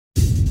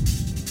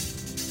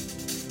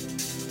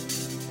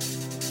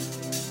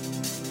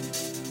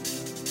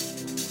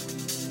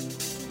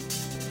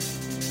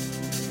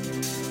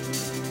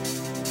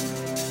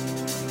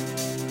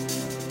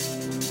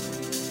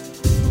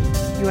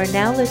are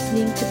now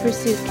listening to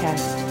Pursuit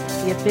Cast,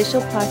 the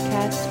official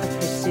podcast of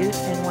Pursuit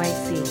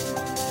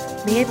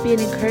NYC. May it be an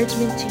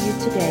encouragement to you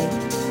today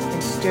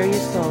and stir your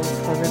soul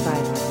for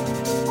revival.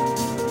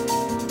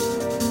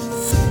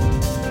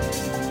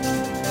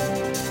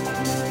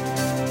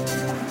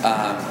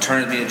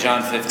 Turn with me to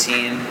John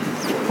 15.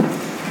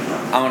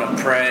 I'm going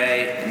to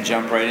pray and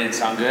jump right in.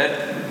 Sound good?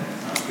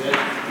 Sounds good.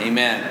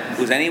 Amen.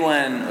 Was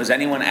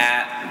anyone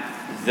at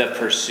the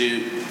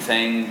Pursuit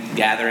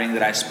gathering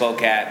that I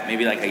spoke at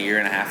maybe like a year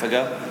and a half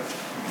ago?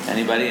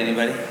 Anybody?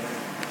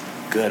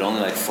 Good.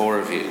 Only like 4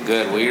 of you.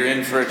 Good. Well, you're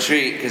in for a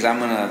treat because I'm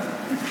going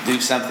to do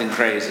something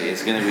crazy.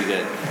 It's going to be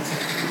good.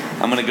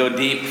 I'm going to go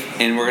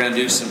deep and we're going to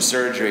do some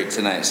surgery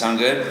tonight. Sound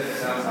good?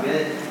 Sounds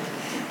good.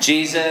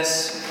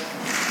 Jesus,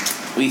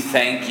 we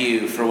thank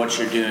you for what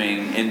you're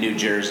doing in New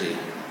Jersey.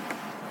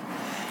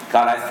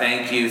 God, I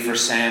thank you for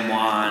San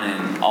Juan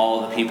and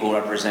all the people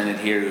represented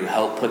here who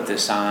helped put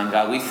this on.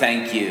 God, we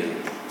thank you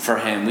for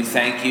him. We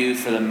thank you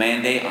for the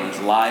mandate on his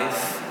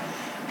life.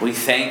 We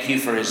thank you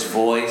for his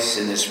voice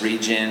in this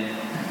region.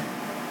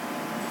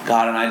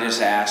 God, and I just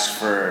ask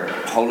for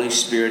Holy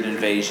Spirit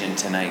invasion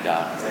tonight,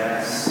 God.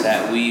 Yes.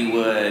 That we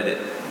would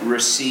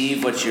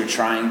receive what you're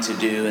trying to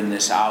do in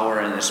this hour,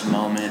 in this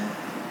moment.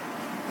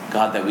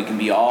 God, that we can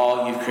be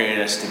all you've created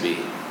us to be.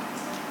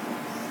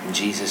 In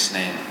Jesus'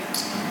 name.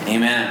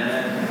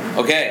 Amen.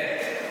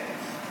 Okay.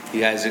 You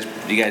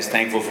guys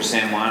thankful for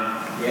San Juan?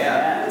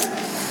 Yeah.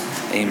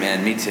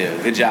 Amen. Me too.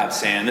 Good job,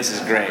 Sam. This is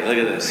great. Look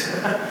at this.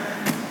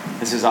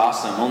 This is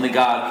awesome. Only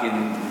God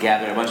can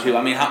gather a bunch of people.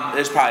 I mean,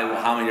 there's probably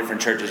how many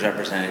different churches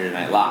represented here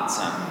tonight? Lots,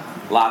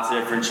 huh? Lots of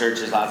different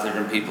churches, lots of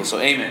different people. So,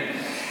 amen.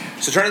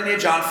 So, turning to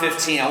John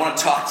 15, I want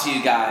to talk to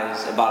you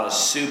guys about a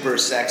super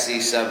sexy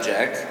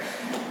subject.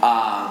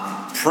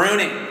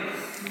 Pruning.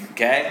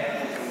 Okay?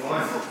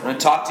 I'm going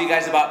to talk to you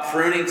guys about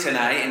pruning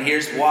tonight, and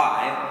here's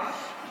why.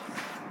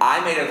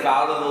 I made a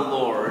vow to the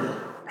Lord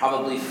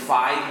probably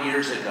 5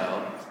 years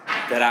ago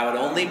that I would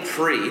only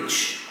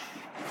preach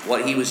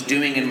what he was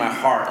doing in my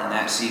heart in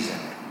that season.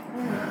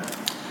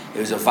 It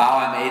was a vow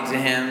I made to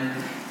him.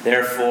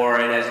 Therefore,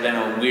 it has been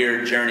a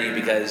weird journey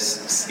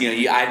because,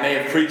 I may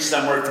have preached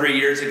somewhere 3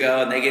 years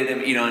ago and they get them,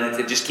 and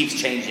it just keeps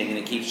changing and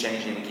it keeps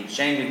changing and it keeps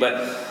changing.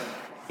 But,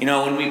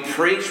 when we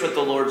preach what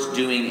the Lord's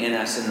doing in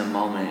us in the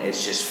moment,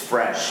 it's just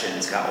fresh and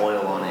it's got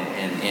oil on it.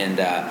 And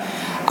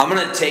I'm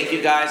going to take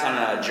you guys on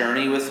a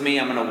journey with me.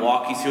 I'm going to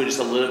walk you through just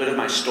a little bit of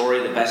my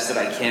story the best that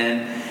I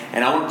can.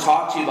 And I want to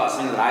talk to you about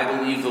something that I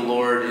believe the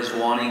Lord is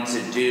wanting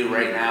to do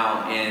right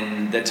now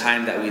in the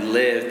time that we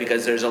live,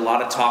 because there's a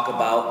lot of talk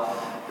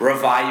about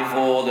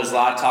revival. There's a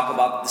lot of talk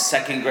about the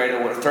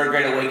third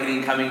great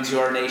awakening coming to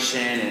our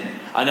nation and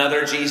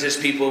another Jesus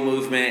people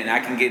movement. And I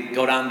can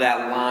go down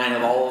that line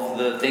of all of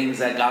the things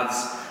that God's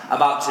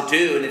about to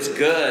do, and it's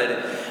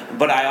good.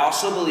 But I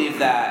also believe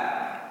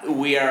that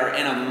we are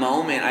in a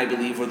moment, I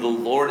believe, where the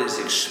Lord is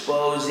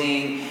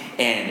exposing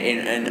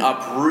and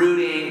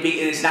uprooting. And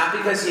it's not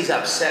because he's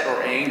upset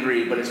or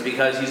angry, but it's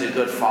because he's a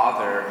good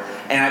father.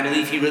 And I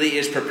believe he really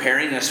is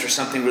preparing us for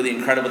something really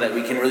incredible that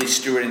we can really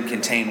steward and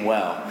contain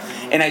well.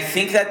 And I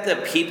think that the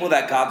people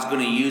that God's going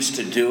to use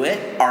to do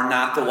it are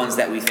not the ones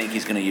that we think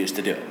he's going to use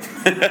to do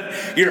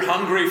it. Your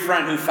hungry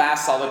friend who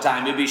fasts all the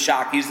time, you'd be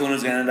shocked. He's the one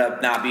who's going to end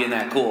up not being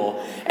that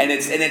cool. And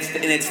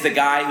it's the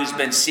guy who's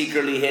been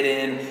secretly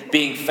hidden,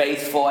 being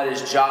faithful at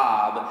his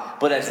job,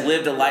 but has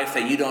lived a life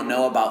that you don't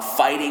know about,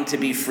 fighting to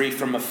be free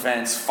from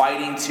offense,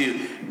 fighting to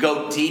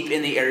go deep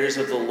in the areas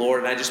of the Lord.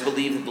 And I just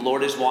believe that the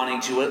Lord is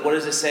wanting to, what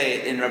does it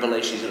say in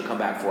Revelation he's going to come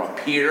back for? A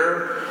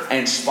pure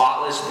and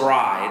spotless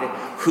bride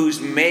who's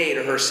made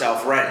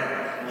herself ready.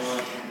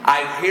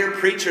 I hear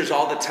preachers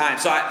all the time.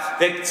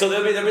 So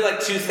there'll be like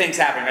two things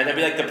happening, right? There'll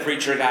be like the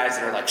preacher guys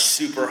that are like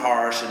super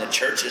harsh and the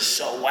church is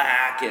so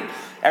whack and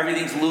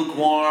everything's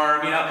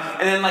lukewarm,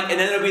 And then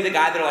there'll be the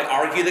guy that'll like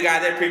argue the guy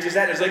that preaches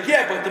that. And it's like,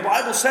 yeah, but the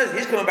Bible says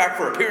he's coming back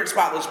for a pure and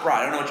spotless bride.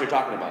 I don't know what you're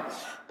talking about.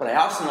 But I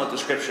also know what the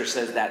scripture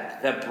says,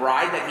 that the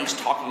bride that he's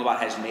talking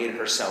about has made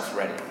herself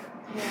ready.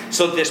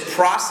 So this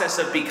process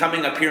of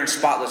becoming a pure and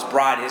spotless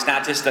bride is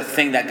not just a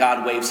thing that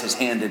God waves his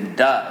hand and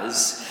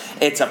does.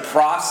 It's a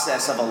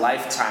process of a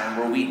lifetime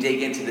where we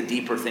dig into the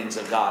deeper things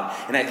of God.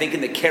 And I think in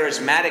the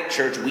charismatic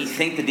church, we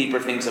think the deeper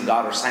things of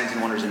God are signs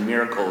and wonders and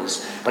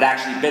miracles. But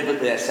actually,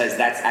 biblically, that says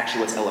that's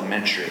actually what's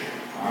elementary.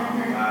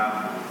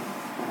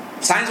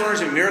 Signs,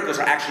 wonders, and miracles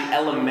are actually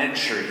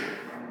elementary.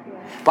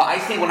 But I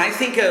think when I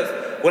think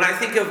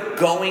of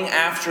going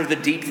after the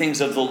deep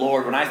things of the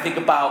Lord, when I think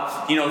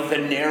about, the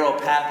narrow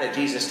path that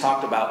Jesus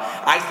talked about,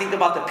 I think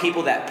about the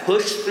people that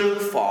push through the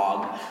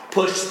fog,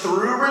 push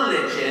through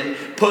religion,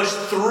 push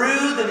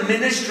through the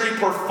ministry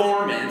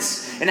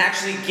performance, and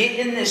actually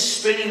get in this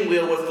spinning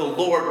wheel with the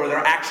Lord where they're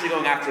actually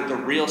going after the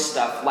real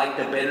stuff, like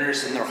the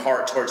bitterness in their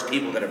heart towards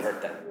people that have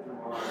hurt them.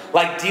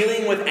 Like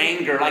dealing with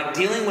anger, like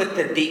dealing with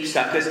the deep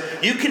stuff. Because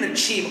you can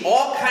achieve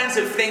all kinds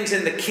of things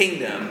in the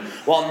kingdom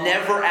while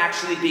never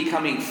actually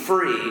becoming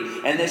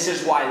free. And this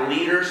is why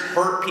leaders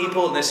hurt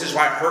people, and this is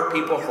why hurt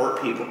people,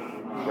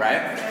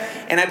 right?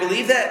 And I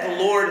believe that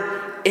the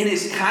Lord in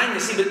his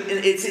kindness,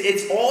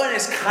 it's all in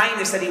his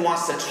kindness that he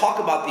wants to talk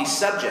about these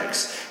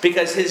subjects,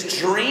 because his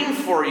dream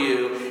for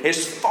you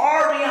is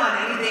far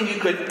beyond anything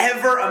you could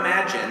ever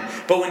imagine.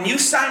 But when you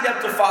signed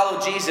up to follow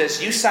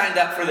Jesus, you signed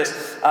up for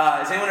this.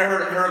 Has anyone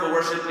ever heard of a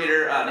worship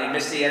leader named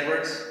Misty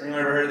Edwards? Anyone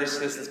ever heard of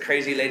this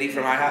crazy lady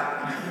from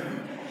IHOP?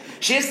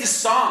 She has this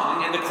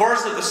song, and the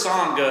chorus of the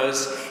song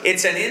goes,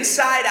 "It's an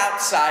inside,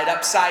 outside,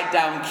 upside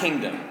down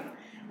kingdom,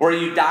 where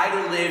you die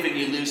to live and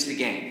you lose to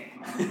gain."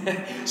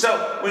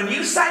 So when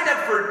you signed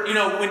up for,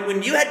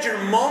 when you had your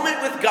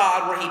moment with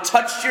God where he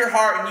touched your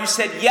heart and you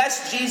said,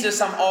 "Yes,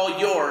 Jesus, I'm all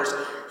yours,"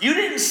 you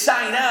didn't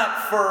sign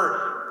up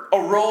for a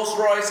Rolls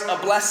Royce, a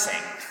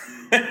blessing.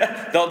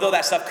 Though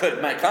that stuff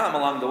might come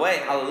along the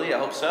way. Hallelujah, I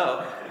hope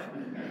so.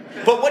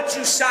 But what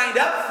you signed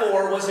up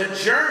for was a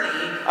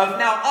journey of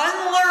now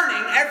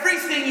unlearning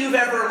everything you've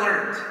ever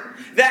learned.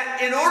 That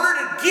in order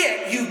to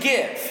get, you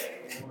give.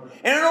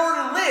 And in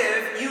order to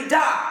live, you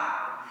die.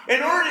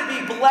 In order to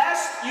be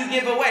blessed, you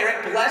give away,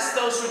 right? Bless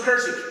those who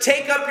curse you.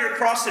 Take up your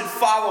cross and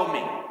follow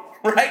me,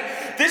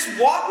 right? This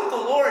walk with the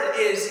Lord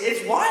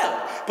it's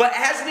wild. But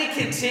as we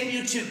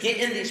continue to get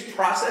in these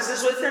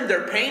processes with him,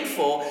 they're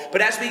painful.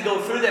 But as we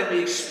go through them,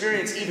 we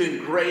experience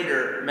even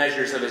greater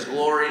measures of his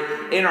glory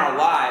in our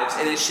lives.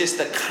 And it's just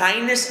the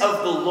kindness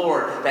of the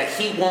Lord that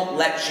he won't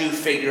let you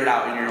figure it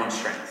out in your own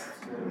strength.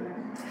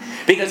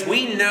 Because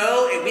we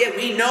know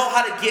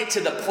how to get to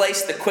the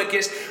place the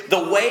quickest.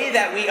 The way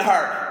that we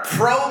are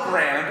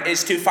programmed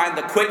is to find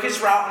the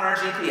quickest route on our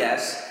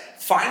GPS,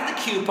 find the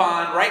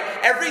coupon, right?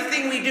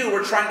 Everything we do,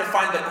 we're trying to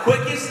find the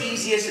quickest,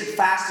 easiest, and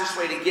fastest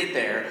way to get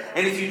there.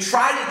 And if you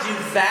try to do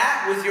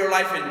that with your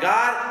life in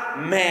God,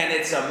 man,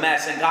 it's a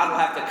mess. And God will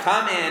have to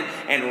come in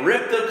and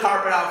rip the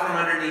carpet out from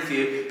underneath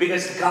you,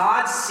 because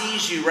God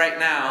sees you right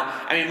now.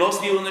 I mean,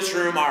 most people in this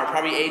room are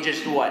probably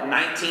ages,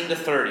 19 to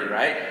 30,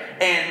 right?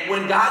 And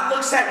when God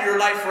looks at your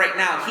life right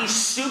now, he's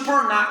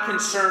super not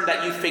concerned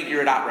that you figure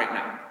it out right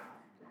now.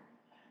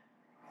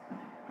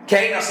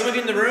 Okay, now some of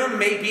you in the room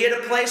may be at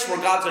a place where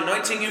God's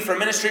anointing you for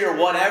ministry or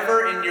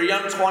whatever in your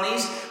young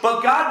 20s,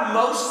 but God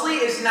mostly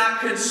is not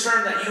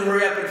concerned that you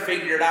hurry up and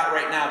figure it out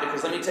right now,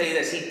 because let me tell you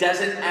this, he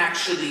doesn't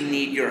actually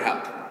need your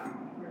help.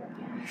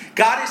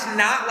 God is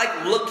not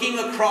like looking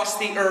across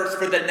the earth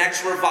for the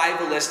next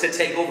revivalist to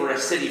take over a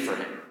city for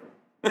him.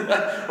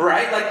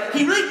 Right? Like,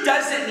 he really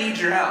doesn't need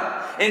your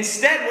help.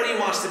 Instead, what he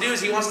wants to do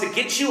is he wants to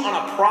get you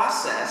on a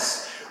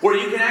process where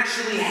you can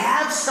actually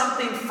have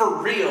something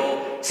for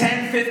real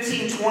 10,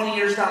 15, 20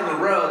 years down the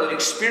road of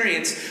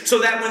experience, so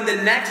that when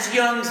the next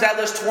young,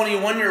 zealous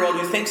 21-year-old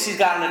who thinks he's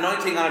got an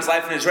anointing on his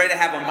life and is ready to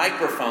have a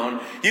microphone,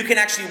 you can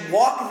actually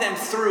walk them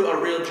through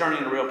a real journey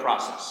and a real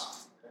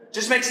process.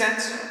 Just make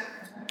sense?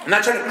 I'm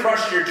not trying to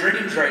crush your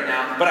dreams right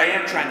now, but I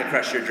am trying to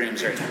crush your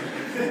dreams right now.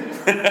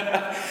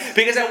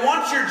 Because I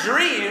want your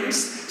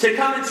dreams to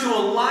come into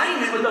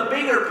alignment with a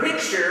bigger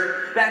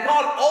picture that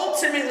God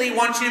ultimately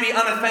wants you to be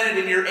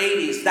unoffended in your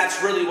 80s.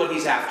 That's really what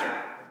he's after.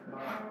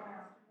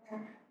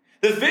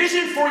 The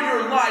vision for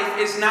your life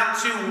is not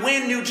to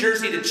win New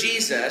Jersey to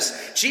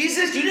Jesus.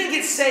 Jesus, you didn't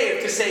get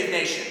saved to save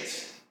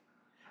nations.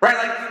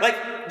 Right?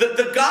 Like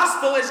the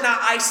gospel is not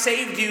I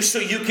saved you so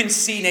you can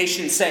see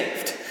nations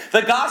saved.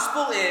 The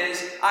gospel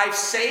is, I've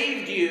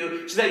saved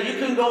you so that you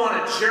can go on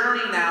a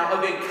journey now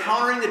of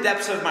encountering the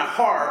depths of my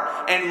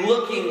heart and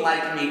looking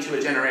like me to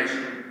a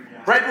generation.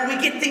 Right? But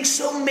we get things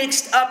so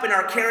mixed up in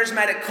our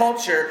charismatic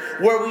culture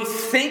where we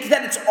think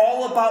that it's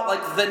all about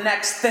like the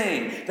next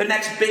thing, the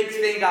next big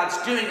thing God's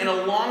doing. And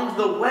along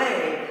the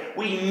way,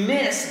 we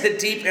miss the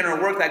deep inner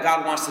work that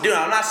God wants to do.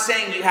 Now, I'm not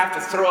saying you have to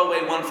throw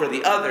away one for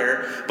the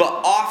other, but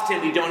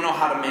often we don't know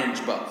how to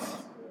manage both.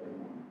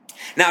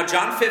 Now,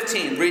 John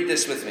 15, read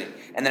this with me.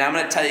 And then I'm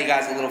going to tell you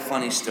guys a little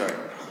funny story.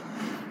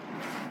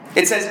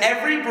 It says,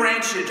 every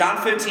branch,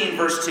 John 15,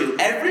 verse 2,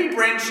 every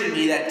branch in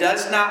me that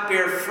does not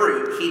bear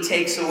fruit, he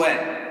takes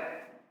away.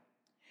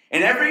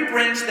 And every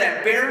branch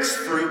that bears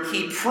fruit,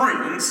 he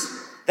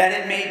prunes, that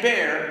it may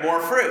bear more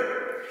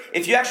fruit.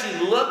 If you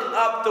actually look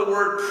up the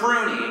word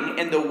pruning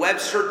in the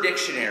Webster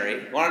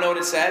Dictionary, want to know what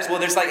it says? Well,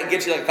 it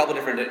gives you like a couple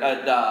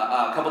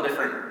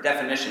different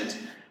definitions.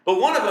 But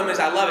one of them is,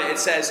 I love it, it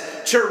says,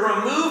 to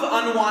remove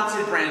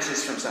unwanted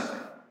branches from something.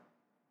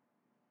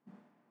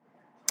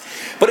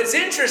 But it's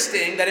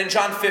interesting that in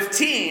John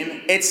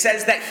 15, it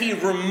says that he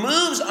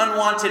removes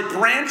unwanted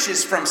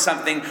branches from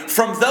something,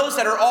 from those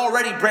that are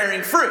already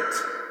bearing fruit.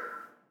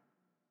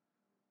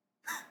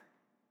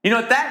 You know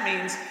what that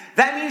means?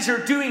 That means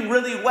you're doing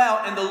really well,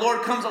 and the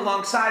Lord comes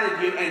alongside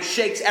of you and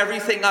shakes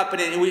everything up.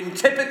 And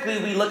typically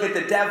we look at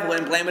the devil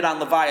and blame it on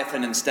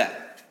Leviathan instead.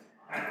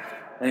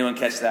 Anyone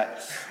catch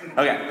that?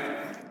 Okay.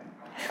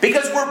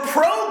 Because we're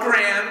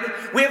programmed,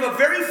 we have a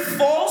very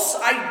false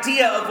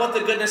idea of what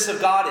the goodness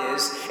of God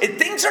is. And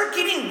things are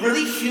getting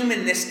really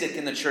humanistic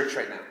in the church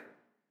right now.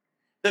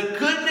 The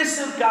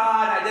goodness of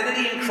God,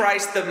 identity in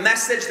Christ, the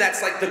message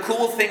that's like the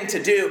cool thing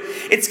to do,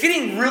 it's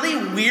getting really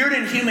weird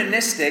and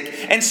humanistic.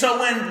 And so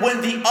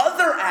when the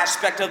other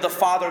aspect of the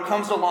Father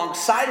comes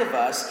alongside of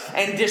us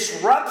and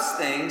disrupts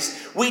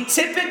things, we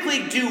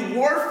typically do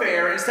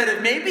warfare instead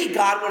of maybe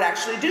God would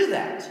actually do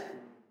that.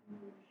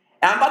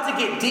 And I'm about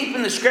to get deep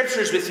in the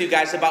scriptures with you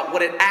guys about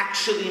what it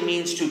actually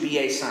means to be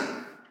a son.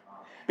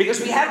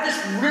 Because we have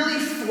this really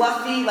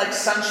fluffy, like,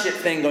 sonship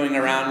thing going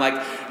around.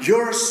 Like,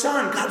 you're a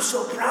son. God's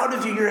so proud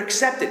of you. You're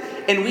accepted.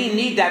 And we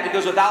need that,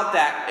 because without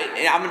that,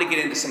 I'm going to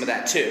get into some of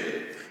that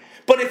too.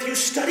 But if you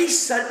study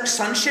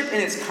sonship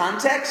in its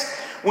context,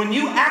 when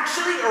you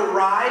actually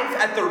arrive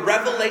at the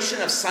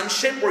revelation of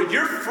sonship, where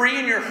you're free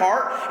in your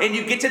heart, and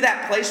you get to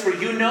that place where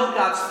you know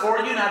God's for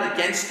you, not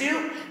against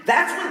you,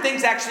 that's when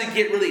things actually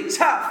get really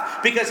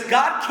tough. Because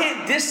God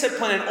can't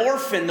discipline an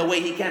orphan the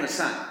way he can a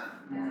son.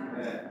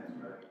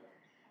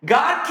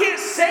 God can't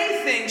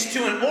say things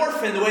to an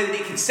orphan the way that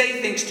he can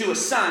say things to a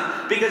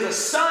son, because a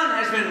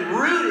son has been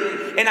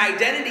rooted in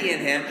identity in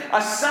him.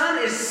 A son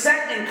is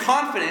set in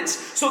confidence,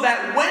 so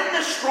that when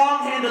the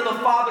strong hand of the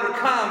Father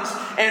comes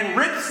and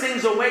rips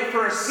things away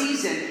for a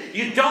season,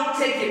 you don't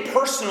take it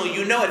personal.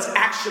 You know it's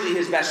actually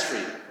his best for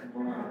you.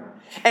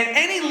 And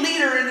any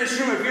leader in this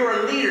room, if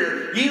you're a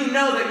leader, you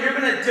know that you're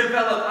going to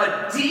develop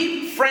a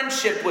deep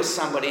friendship with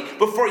somebody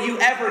before you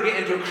ever get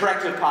into a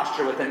corrective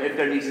posture with them, if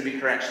there needs to be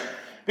correction.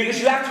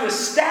 Because you have to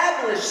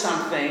establish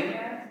something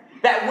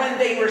that when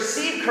they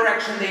receive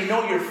correction, they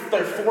know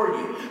they're for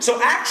you.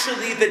 So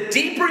actually, the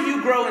deeper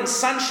you grow in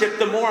sonship,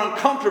 the more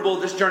uncomfortable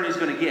this journey is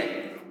going to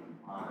get.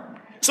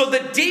 So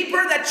the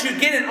deeper that you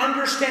get an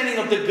understanding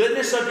of the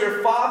goodness of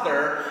your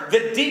Father,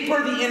 the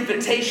deeper the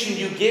invitation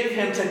you give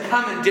him to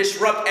come and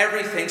disrupt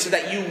everything, so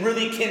that you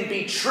really can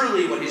be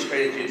truly what he's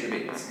created you to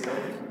be.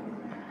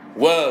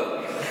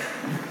 Whoa.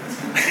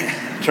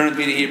 Turn with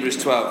me to Hebrews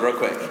 12 real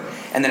quick.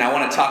 And then I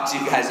want to talk to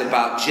you guys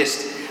about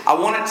I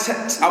want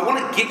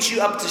to get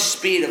you up to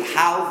speed of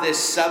how this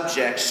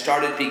subject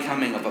started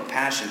becoming of a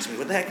passion to me.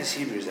 What the heck is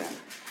Hebrews at?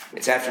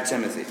 It's after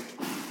Timothy.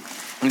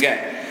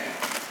 Okay.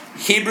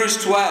 Hebrews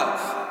 12.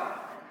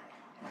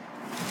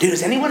 Dude,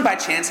 does anyone by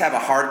chance have a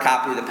hard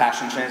copy of the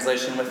Passion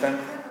Translation with them?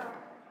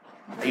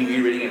 Are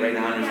you reading it right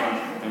now on your phone?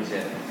 Let me see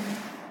it.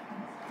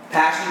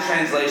 Passion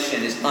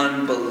Translation is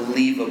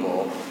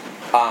unbelievable.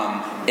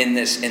 In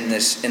this,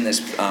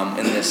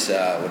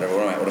 whatever.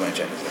 What am I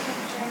checking?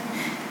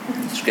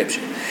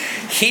 Scripture.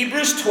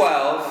 Hebrews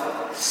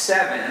 12,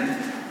 7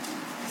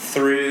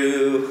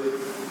 through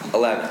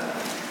 11.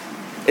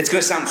 It's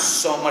going to sound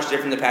so much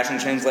different than the Passion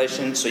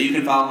Translation, so you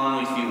can follow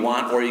along if you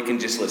want, or you can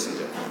just listen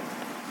to it.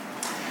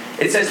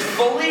 It says,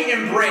 fully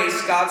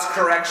embrace God's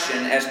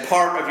correction as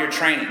part of your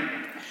training,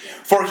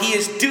 for he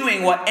is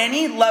doing what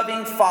any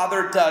loving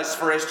father does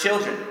for his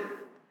children.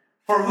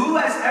 For who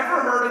has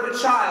ever heard of a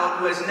child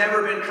who has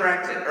never been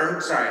corrected?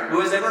 Who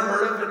has ever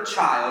heard of a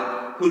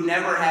child who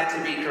never had to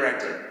be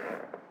corrected?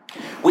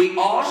 We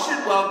all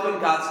should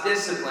welcome God's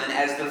discipline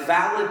as the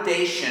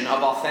validation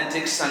of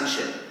authentic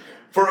sonship.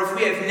 For if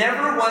we have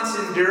never once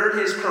endured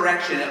his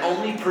correction, it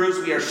only proves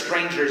we are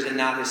strangers and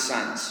not his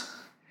sons.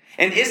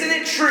 And isn't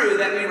it true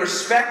that we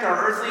respect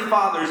our earthly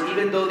fathers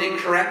even though they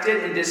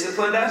corrected and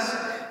disciplined us?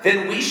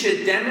 Then we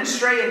should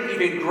demonstrate an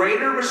even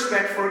greater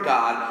respect for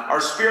God, our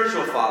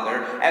spiritual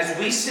Father, as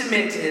we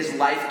submit to his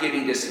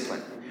life-giving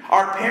discipline.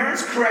 Our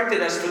parents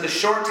corrected us for the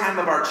short time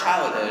of our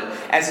childhood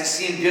as it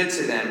seemed good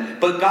to them,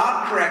 but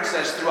God corrects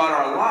us throughout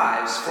our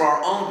lives for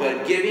our own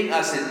good, giving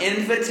us an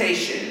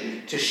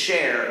invitation to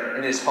share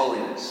in his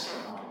holiness.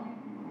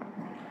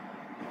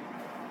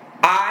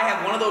 I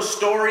have one of those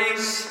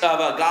stories of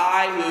a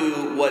guy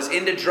who was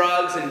into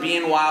drugs and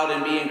being wild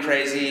and being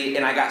crazy,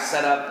 and I got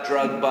set up,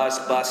 drug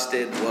bust,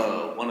 busted,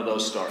 whoa, one of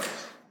those stories.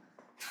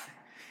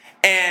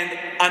 And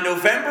on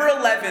November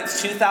 11th,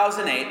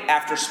 2008,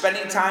 after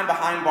spending time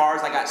behind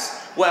bars,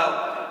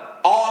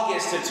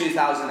 August of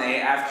 2008,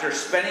 after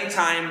spending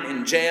time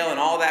in jail and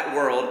all that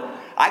world,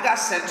 I got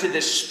sent to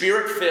this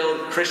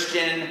spirit-filled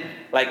Christian,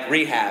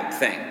 rehab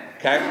thing,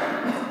 okay?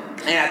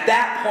 And at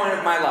that point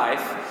of my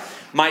life,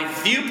 my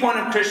viewpoint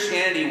of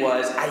Christianity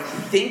was, I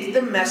think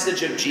the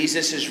message of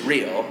Jesus is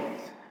real,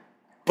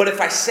 but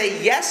if I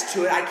say yes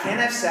to it, I can't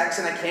have sex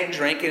and I can't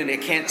drink and I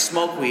can't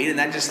smoke weed, and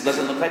that just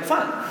doesn't look like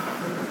fun.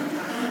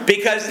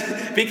 Because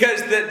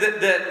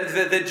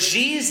the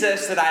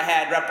Jesus that I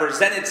had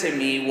represented to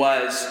me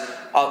was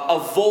a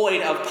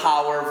void of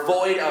power,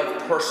 void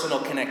of personal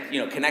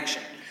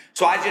connection.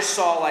 So I just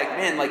saw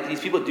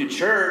these people do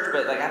church,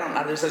 but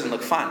this doesn't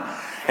look fun.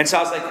 And so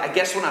I was like, I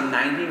guess when I'm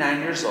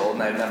 99 years old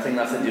and I have nothing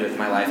left to do with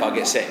my life, I'll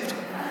get saved.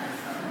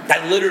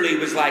 That literally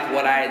was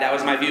that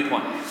was my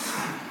viewpoint.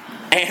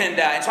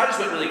 And so I just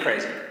went really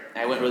crazy.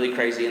 I went really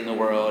crazy in the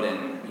world,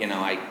 and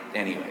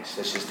anyways,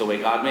 that's just the way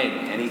God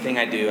made me. Anything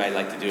I do, I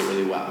like to do it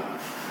really well.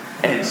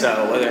 And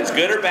so whether it's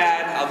good or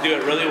bad, I'll do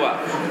it really well.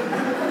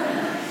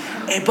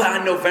 But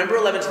on November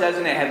 11,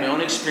 2008, I had my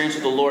own experience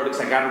with the Lord because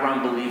I got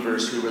around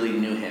believers who really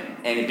knew him.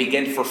 And it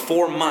began for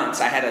 4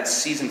 months. I had a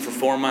season for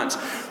 4 months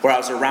where I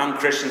was around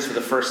Christians for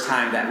the first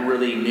time that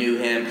really knew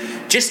him,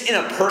 just in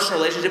a personal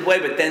relationship way,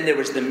 but then there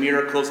was the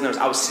miracles, and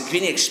I was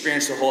getting to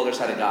experience the whole other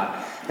side of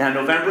God. And on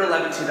November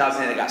 11,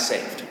 2008, I got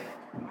saved.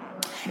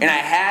 And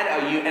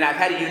I've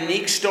had a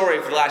unique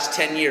story for the last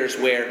 10 years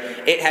where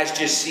it has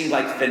just seemed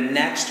like the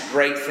next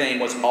great thing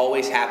was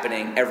always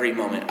happening every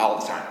moment, all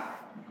the time.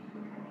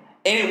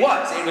 And it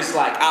was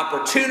like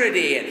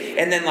opportunity,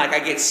 and then like I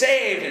get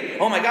saved,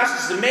 and oh my gosh,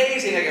 this is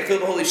amazing, I can feel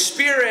the Holy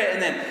Spirit,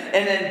 and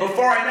then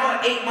before I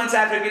know it, 8 months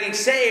after getting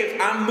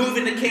saved, I'm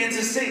moving to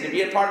Kansas City to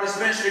be a part of this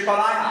ministry called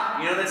IHOP.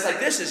 And it's like,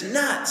 this is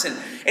nuts, and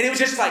it was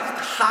just like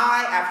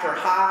high after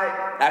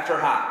high after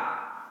high.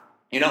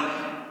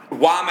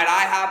 While I'm at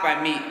IHOP,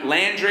 I meet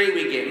Landry,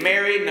 we get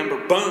married,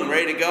 boom,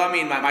 ready to go. I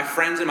mean, my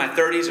friends in my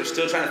 30s are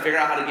still trying to figure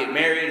out how to get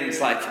married, and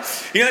it's like,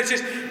 it's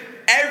just,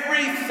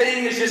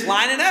 everything is just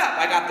lining up.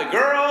 I got the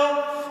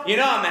girl,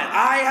 I'm at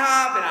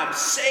IHOP, and I'm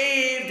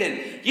saved,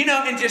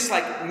 and just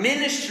like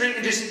ministry,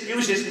 and it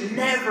was just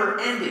never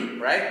ending,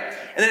 right?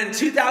 And then in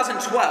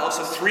 2012,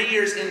 so 4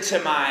 years into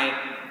my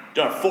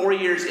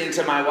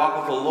walk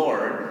with the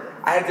Lord,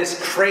 I have this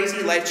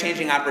crazy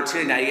life-changing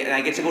opportunity, and I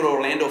get to go to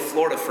Orlando,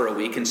 Florida for a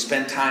week and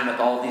spend time with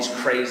all these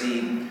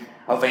crazy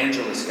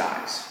evangelist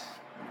guys.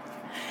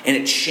 And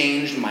it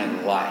changed my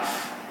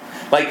life.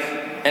 Like,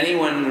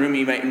 anyone in the room,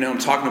 you might know I'm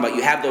talking about,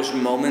 you have those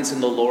moments in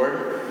the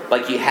Lord,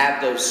 like you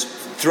have those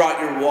throughout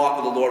your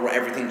walk with the Lord where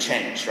everything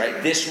changed,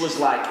 right? This was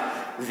like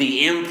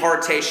the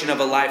impartation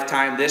of a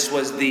lifetime. This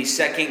was the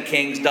 2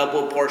 Kings,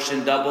 double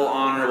portion, double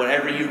honor,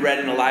 whatever you read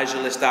in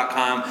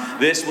ElijahList.com.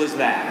 This was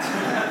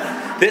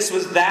that. This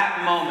was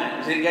that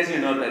moment. Do you guys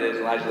even know what that is?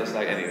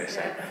 ElijahList.com. Anyway,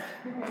 sorry.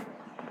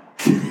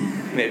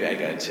 Maybe I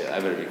got you. I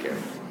better be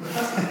careful.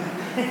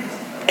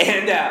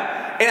 And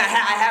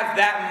I have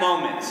that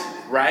moment,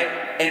 right?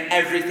 And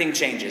everything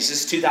changes.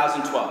 This is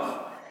 2012.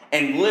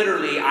 And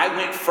literally, I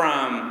went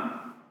from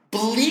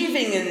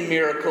believing in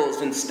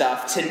miracles and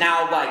stuff to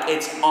now like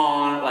it's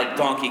on like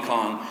Donkey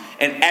Kong,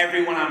 and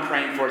everyone I'm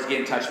praying for is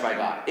getting touched by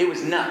God. It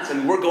was nuts. I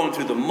mean, we're going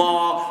through the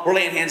mall, we're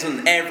laying hands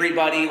on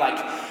everybody. Like,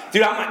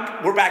 dude,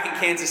 we're back in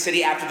Kansas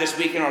City after this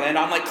week in Orlando.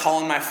 I'm like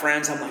calling my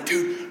friends. I'm like,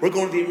 dude, we're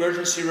going to the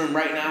emergency room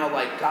right now.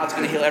 Like, God's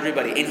going to heal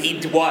everybody. And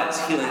he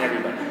was healing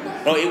everybody.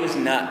 No, it was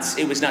nuts.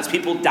 It was nuts.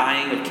 People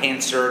dying of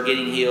cancer,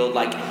 getting healed,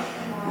 like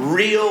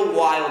real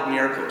wild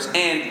miracles.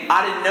 And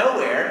out of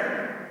nowhere,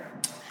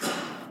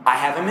 I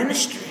have a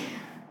ministry.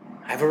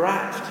 I've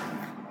arrived.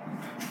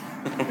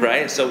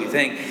 Right? So we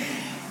think.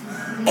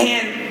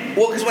 And,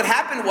 because what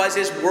happened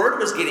is word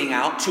was getting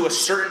out to a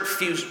certain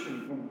few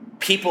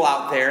people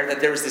out there that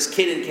there was this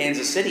kid in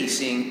Kansas City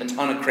seeing a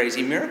ton of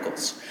crazy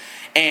miracles.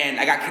 And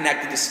I got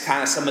connected to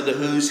kind of some of the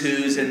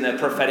who's in the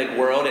prophetic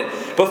world. And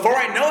before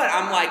I know it,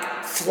 I'm like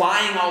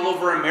flying all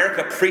over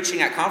America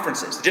preaching at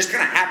conferences. It just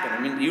kind of happened. I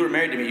mean, you were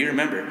married to me. You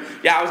remember.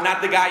 Yeah, I was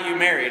not the guy you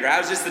married, right? I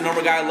was just the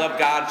normal guy who loved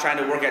God trying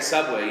to work at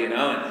Subway, And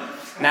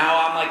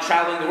now I'm like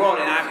traveling the world,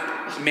 and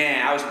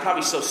I was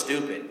probably so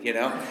stupid,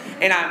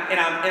 And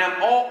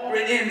I'm all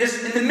in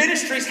this, and the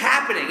ministry's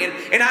happening,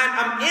 and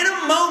I'm in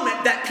a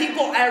moment that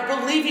people are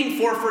believing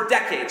for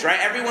decades, right?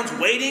 Everyone's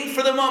waiting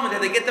for the moment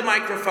that they get the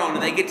microphone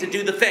and they get to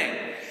do the thing.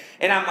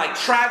 And I'm like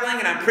traveling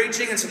and I'm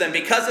preaching, and so then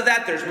because of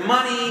that, there's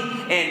money,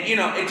 and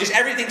it just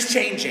everything's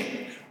changing.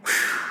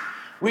 Whew.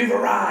 We've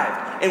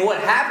arrived. And what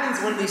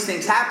happens when these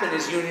things happen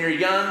is when you're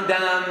young,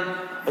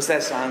 dumb. What's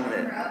that song?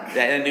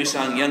 That new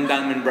song, Young,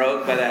 Dumb, and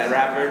Broke by that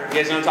rapper. You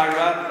guys know what I'm talking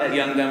about? That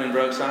Young, Dumb, and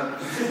Broke song?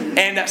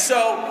 And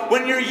so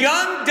when you're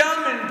young,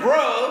 dumb, and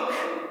broke,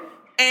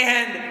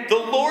 and the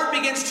Lord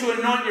begins to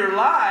anoint your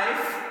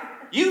life,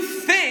 you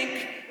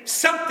think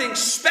something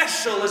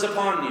special is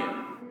upon you.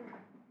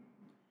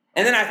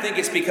 And then I think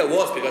it's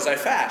because I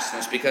fast, and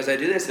it's because I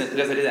do this, and it's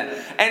because I do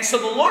that. And so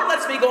the Lord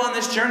lets me go on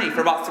this journey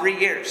for about 3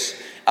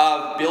 years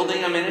of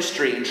building a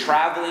ministry and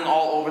traveling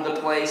all over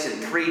the place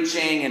and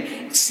preaching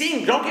and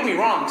seeing, don't get me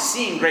wrong,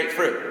 seeing great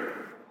fruit.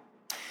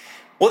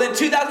 Well, then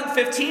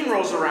 2015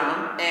 rolls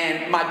around,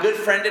 and my good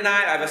friend and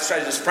I have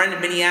this friend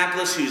in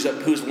Minneapolis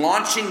who's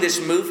launching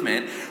this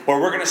movement where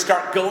we're going to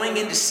start going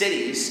into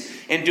cities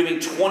and doing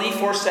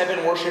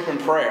 24/7 worship and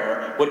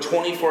prayer with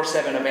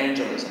 24/7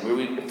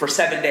 evangelism for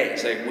 7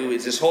 days.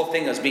 This whole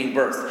thing was being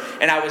birthed.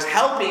 And I was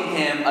helping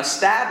him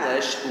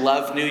establish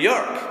Love New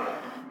York.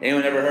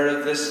 Anyone ever heard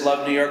of this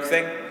Love New York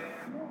thing?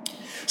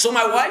 So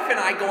my wife and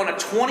I go on a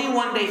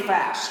 21-day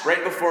fast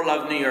right before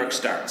Love New York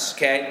starts,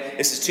 okay?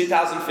 This is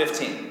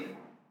 2015.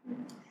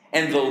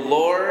 And the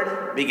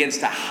Lord begins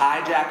to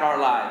hijack our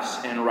lives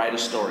and write a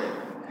story.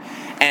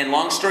 And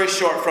long story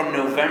short, from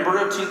November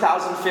of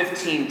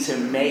 2015 to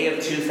May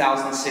of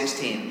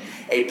 2016,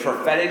 a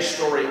prophetic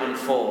story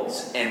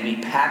unfolds, and we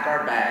pack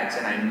our bags,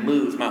 and I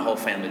moved my whole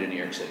family to New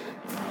York City.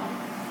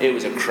 It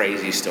was a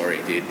crazy story,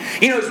 dude.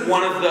 It's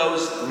one of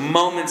those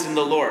moments in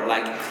the Lord,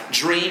 like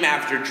dream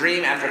after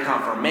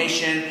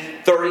confirmation,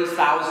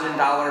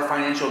 $30,000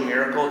 financial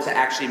miracle to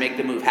actually make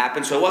the move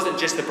happen. So it wasn't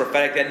just the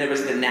prophetic, then there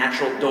was the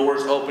natural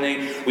doors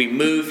opening. We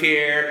move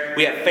here.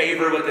 We have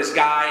favor with this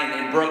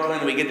guy in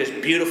Brooklyn. We get this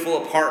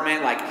beautiful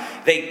apartment. Like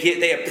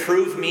they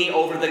approve me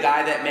over the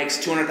guy that makes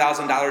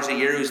 $200,000 a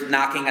year who's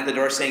knocking at the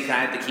door saying, "Can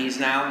I have the keys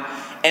now?"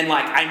 And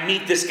like I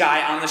meet this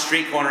guy on the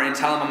street corner and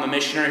tell him I'm a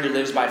missionary who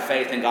lives by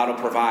faith and God will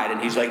provide.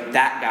 And he's like,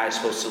 "That guy's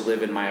supposed to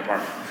live in my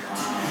apartment."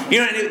 You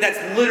know what I mean?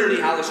 That's literally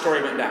how the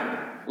story went down.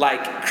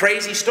 Like,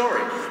 crazy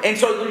story. And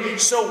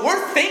so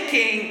we're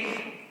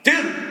thinking,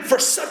 dude, for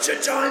such a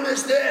time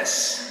as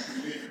this,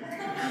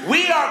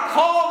 we are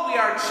called, we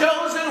are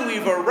chosen,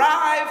 we've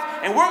arrived,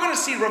 and we're going to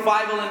see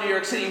revival in New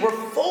York City. We're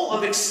full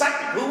of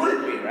excitement. Who would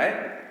it be,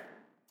 right?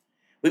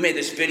 We made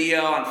this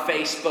video on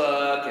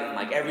Facebook, and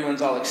like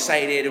everyone's all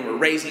excited, and we're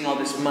raising all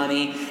this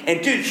money.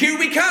 And dude, here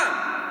we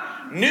come.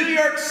 New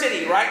York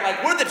City, right?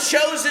 Like we're the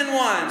chosen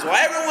ones. While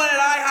everyone at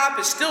IHOP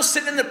is still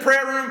sitting in the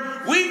prayer room,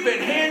 we've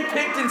been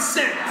handpicked and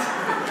sent.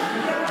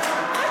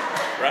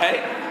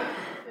 Right?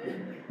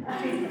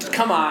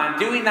 Come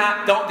on,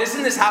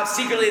 isn't this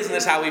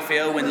how we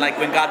feel when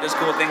God does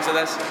cool things with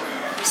us?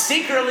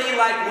 Secretly,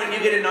 like when you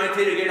get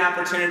anointed or get an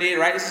opportunity,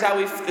 right? This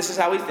is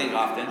how we think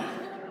often.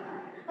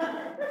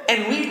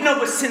 And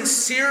but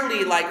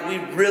sincerely, like we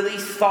really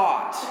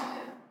thought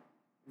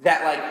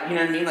that, like, you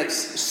know what I mean? Like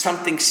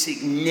something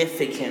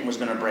significant was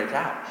going to break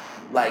out.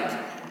 Like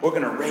we're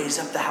going to raise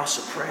up the house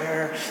of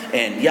prayer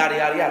and yada,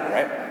 yada, yada,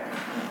 right?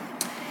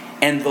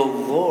 And the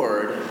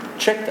Lord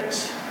tricked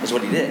us, is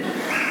what he did.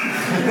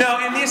 No,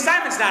 and the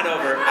assignment's not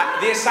over.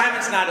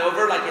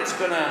 Like it's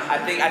going to,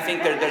 I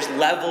think there's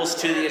levels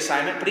to the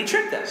assignment, but he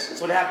tricked us. That's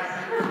what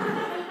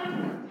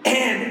happened.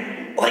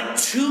 And like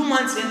 2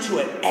 months into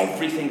it,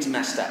 everything's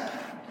messed up.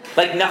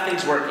 Like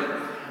nothing's working.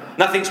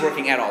 Nothing's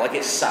working at all. Like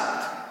it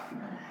sucked.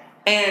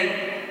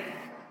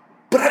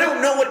 But I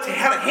don't know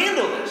how to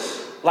handle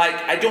this. Like,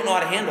 I don't know how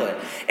to handle it.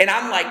 And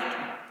I'm like,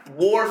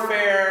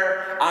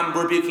 warfare, I'm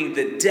rebuking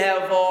the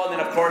devil. And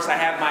then, of course, I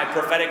have my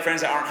prophetic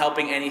friends that aren't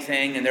helping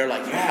anything. And they're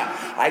like, yeah,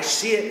 I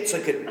see it. It's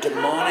like a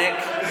demonic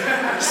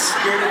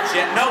spirit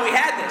of No, we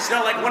had this.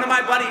 No, like one of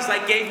my buddies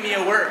like gave me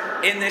a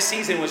word in this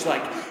season was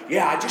like,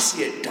 yeah, I just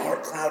see a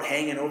dark cloud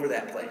hanging over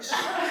that place.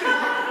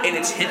 And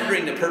it's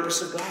hindering the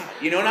purpose of God.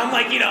 And I'm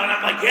like,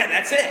 yeah,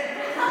 that's it.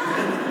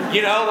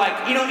 And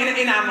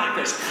I'm like,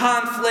 there's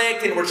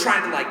conflict, and we're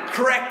trying to like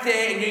correct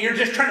it, and you're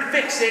just trying to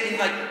fix it, and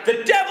like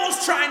the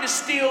devil's trying to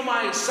steal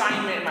my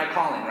assignment and my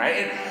calling,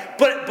 right?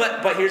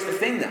 But here's the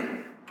thing, though.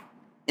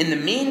 In the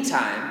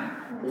meantime,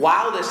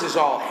 while this is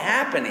all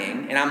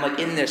happening, and I'm like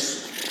in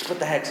this, what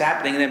the heck's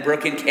happening? And then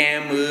Brooke and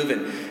Cam move,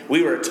 and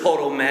we were a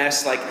total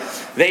mess. Like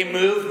they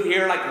moved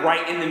here, like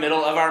right in the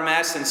middle of our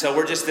mess, and so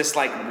we're just this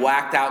like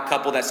whacked out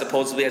couple that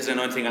supposedly has an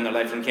anointing on their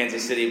life from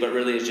Kansas City, but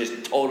really is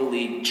just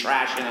totally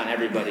trashing on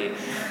everybody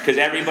because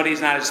everybody's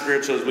not as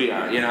spiritual as we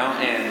are,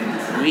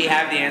 And we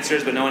have the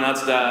answers, but no one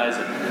else does.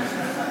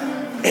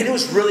 And it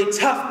was really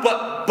tough.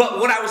 But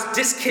what I was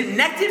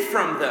disconnected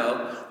from,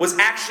 though, was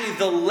actually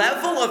the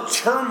level of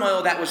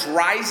turmoil that was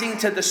rising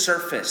to the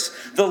surface.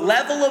 The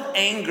level of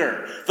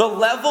anger, the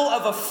level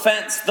of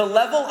offense, the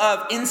level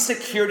of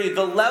insecurity,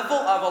 the level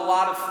of a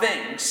lot of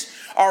things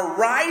are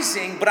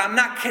rising, but I'm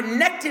not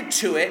connected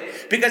to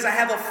it because I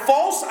have a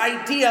false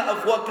idea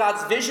of what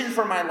God's vision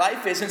for my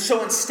life is. And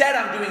so instead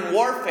I'm doing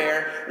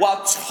warfare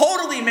while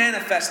totally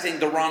manifesting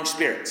the wrong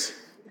spirits.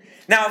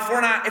 Now,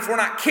 if we're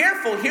not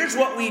careful, here's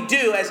what we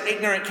do as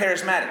ignorant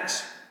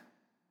charismatics.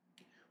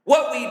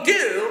 What we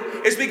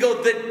do is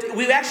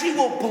we actually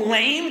will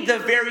blame the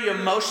very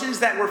emotions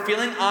that we're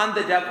feeling on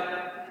the devil.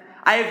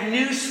 I have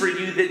news for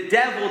you. The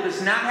devil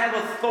does not have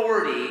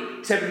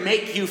authority to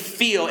make you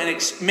feel and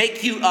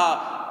make you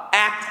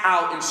act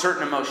out in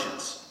certain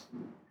emotions.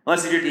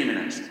 Unless if you're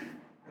demonized.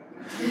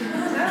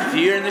 If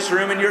you're in this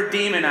room and you're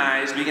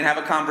demonized, we can have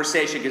a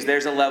conversation because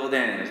there's a level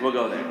there. We'll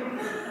go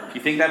there. If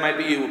you think that might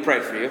be you, we'll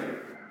pray for you.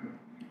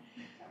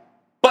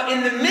 But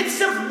in the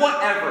midst of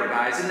whatever,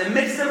 guys, in the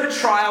midst of a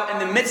trial,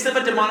 in the midst of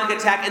a demonic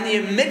attack, in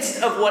the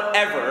midst of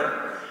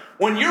whatever,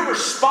 when you're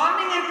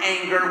responding in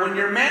anger, when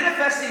you're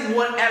manifesting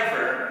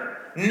whatever,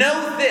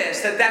 know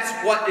this, that's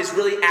what is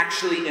really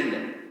actually in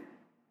there.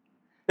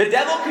 The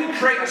devil can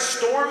create a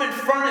storm in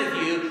front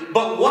of you,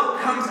 but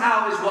what comes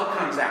out is what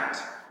comes out.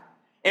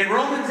 In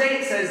Romans 8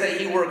 it says that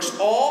he works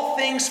all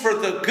things for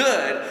the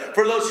good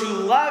for those who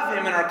love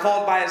him and are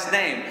called by his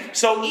name.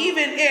 So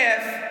even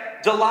if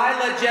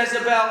Delilah,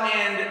 Jezebel,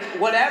 and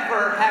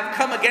whatever have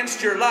come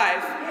against your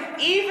life,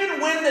 even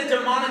when the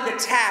demonic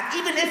attack,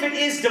 even if it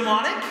is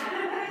demonic,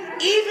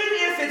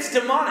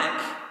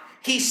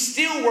 he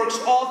still works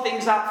all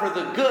things out for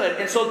the good.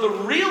 And so the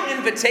real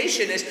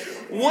invitation is,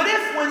 what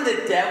if when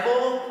the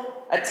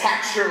devil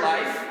attacks your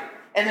life,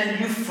 and then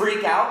you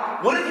freak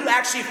out? What if you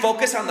actually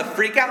focus on the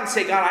freak out and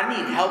say, God, I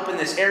need help in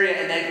this area,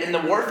 and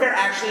the warfare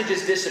actually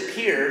just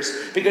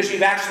disappears because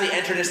you've actually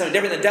entered into something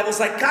different. The devil's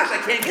like, gosh, I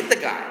can't get the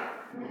guy.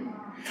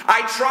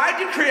 I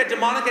tried to create a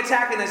demonic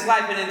attack in his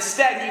life, and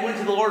instead he went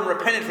to the Lord and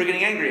repented for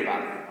getting angry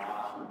about it.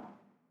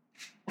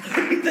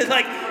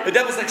 Like, The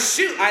devil's like,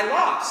 shoot, I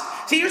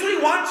lost. See, here's what he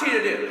wants you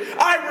to do.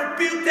 I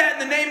rebuke that in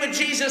the name of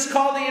Jesus.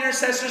 Call the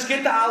intercessors,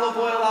 get the olive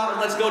oil out,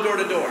 and let's go door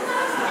to door.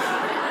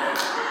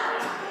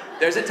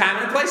 There's a time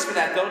and a place for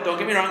that, though. Don't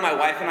get me wrong. My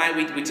wife and I,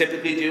 we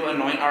typically do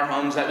anoint our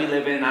homes that we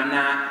live in. I'm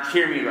not,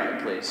 hear me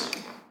right, please.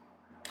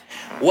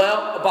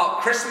 Well, about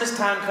Christmas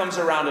time comes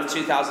around of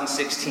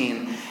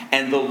 2016,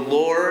 and the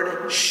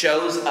Lord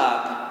shows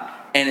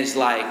up and is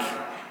like,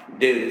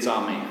 dude, it's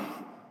on me.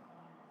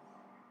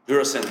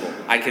 Real simple.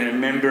 I can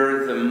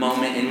remember the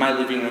moment in my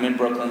living room in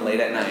Brooklyn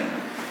late at night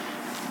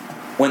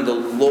when the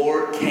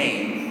Lord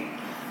came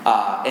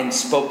and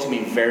spoke to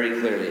me very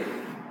clearly.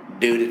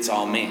 Dude, it's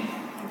all me.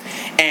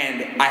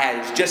 And I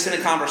was just in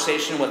a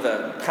conversation with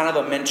a kind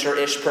of a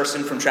mentor-ish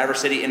person from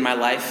Traverse City in my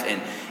life,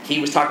 and he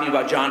was talking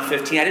about John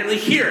 15. I didn't really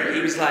hear it.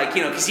 He was like,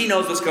 because he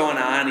knows what's going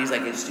on. He's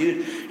like,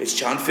 it's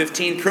John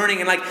 15 pruning.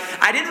 And like,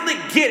 I didn't really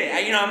get it.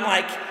 I'm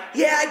like,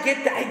 yeah, I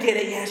get that. I get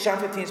it. Yeah, John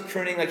 15 is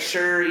pruning. Like,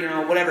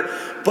 sure, whatever.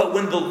 But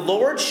when the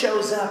Lord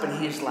shows up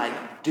and he's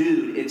like,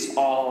 dude, it's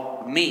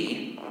all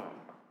me.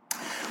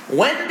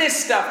 When this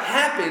stuff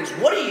happens,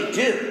 what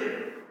do?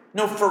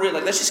 No, for real,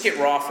 let's just get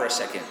raw for a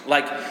second.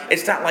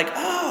 It's not like,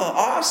 oh,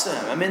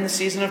 awesome, I'm in the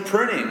season of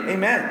pruning.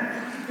 Amen.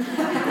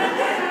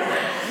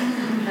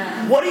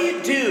 What do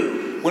you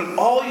do when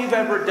all you've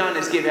ever done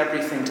is give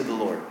everything to the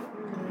Lord?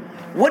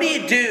 What do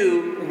you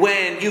do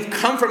when you've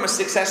come from a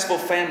successful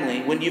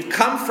family, when you've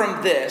come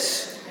from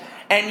this,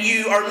 and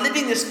you are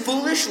living this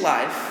foolish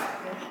life,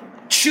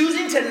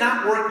 choosing to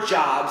not work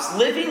jobs,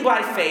 living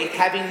by faith,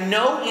 having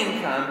no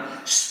income,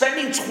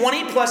 spending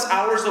 20 plus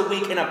hours a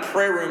week in a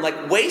prayer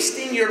room,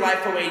 wasting your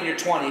life away in your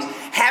 20s,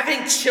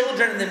 having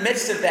children in the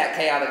midst of that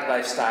chaotic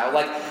lifestyle,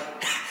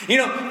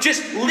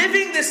 just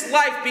living this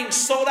life being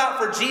sold out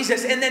for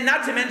Jesus, and then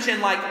not to mention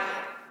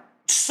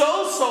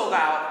so sold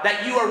out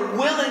that you are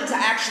willing to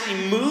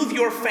actually move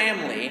your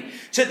family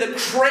to the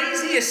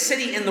craziest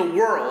city in the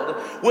world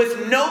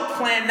with no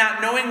plan,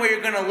 not knowing where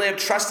you're going to live,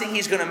 trusting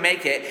he's going to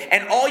make it,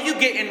 and all you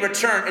get in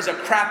return is a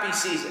crappy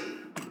season.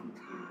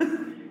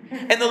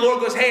 And the Lord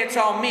goes, hey, it's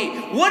all me.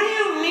 What do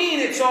you mean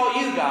it's all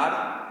you,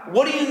 God?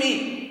 What do you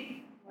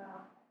mean?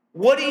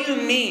 What do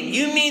you mean?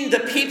 You mean the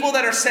people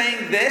that are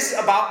saying this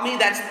about me,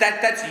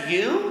 that's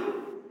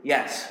you?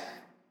 Yes.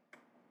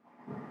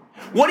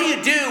 What do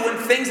you do when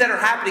things that are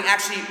happening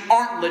actually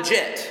aren't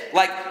legit?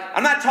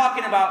 I'm not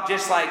talking about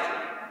just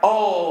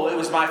oh, it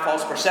was my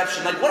false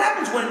perception. What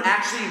happens when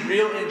actually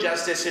real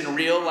injustice and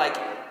real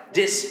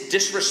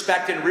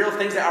disrespect and real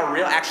things that are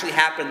real actually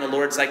happen? The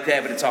Lord's like, yeah,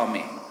 but it's all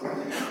me.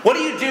 What do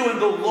you do when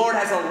the Lord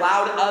has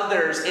allowed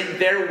others in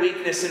their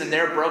weakness and in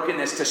their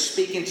brokenness to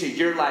speak into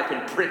your life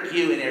and prick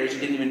you in areas you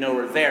didn't even know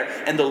were there?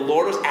 And the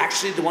Lord was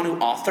actually the one who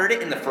authored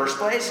it in the first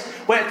place?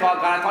 Wait, I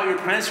thought you were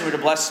praying for me to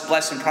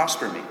bless and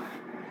prosper me.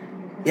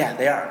 Yeah,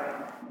 they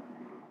are.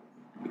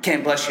 We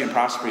can't bless you and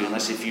prosper you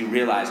unless if you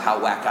realize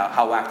how whacked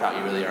out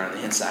you really are on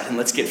the inside. And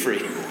let's get free.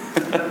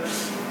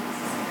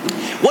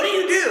 What do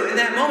you do in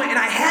that moment? And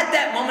I had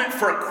that moment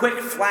for a quick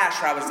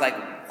flash where I was like,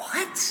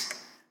 what?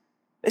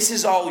 This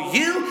is all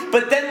you?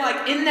 But then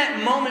in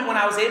that moment when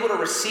I was able to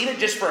receive it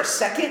just for a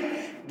second,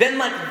 then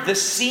the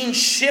scene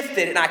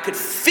shifted and I could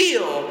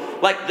feel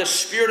the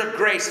Spirit of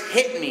grace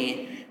hit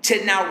me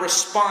to now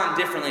respond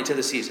differently to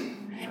the season.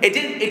 It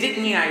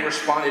didn't mean I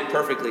responded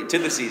perfectly to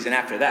the season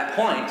after that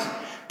point,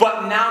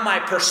 but now my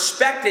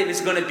perspective is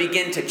going to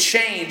begin to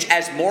change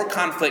as more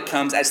conflict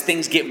comes, as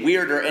things get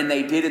weirder, and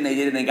they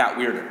got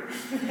weirder.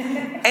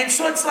 And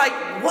so it's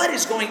what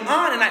is going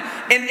on?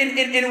 And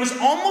it was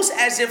almost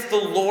as if the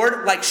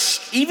Lord,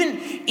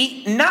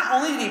 not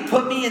only did he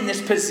put me in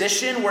this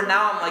position where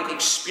now I'm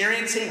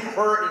experiencing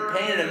hurt and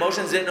pain and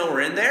emotions I didn't know were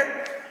in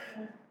there,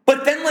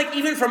 but then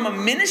even from a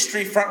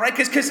ministry front, right?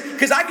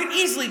 Because I could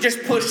easily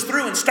just push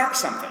through and start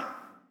something,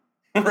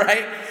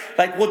 right?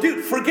 Well,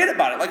 dude, forget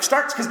about it.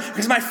 Start,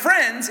 because my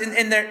friends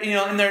in their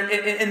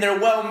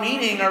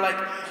well-meaning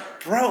are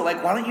bro,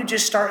 why don't you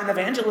just start an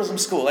evangelism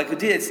school?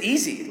 Dude, it's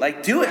easy.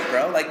 Do it,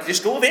 bro.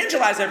 Just go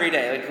evangelize every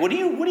day. What do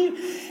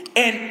you?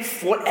 And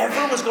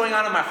whatever was going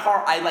on in my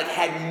heart, I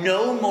had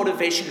no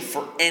motivation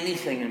for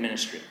anything in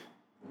ministry.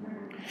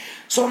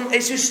 So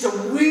it's just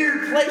a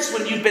weird place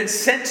when you've been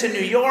sent to New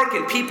York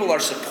and people are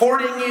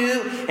supporting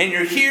you and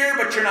you're here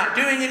but you're not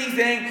doing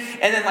anything,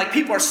 and then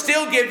people are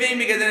still giving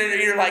because then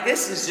you're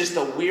this is just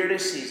the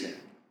weirdest season.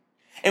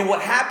 And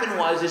what happened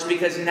is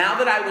because now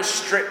that I was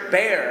stripped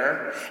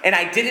bare and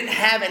I didn't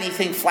have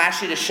anything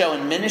flashy to show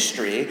in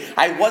ministry,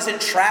 I wasn't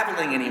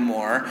traveling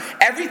anymore,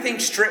 everything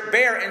stripped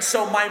bare, and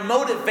so my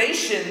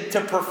motivation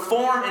to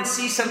perform and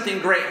see something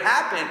great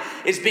happen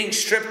is being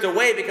stripped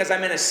away because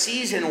I'm in a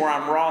season where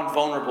I'm raw and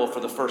vulnerable for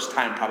the first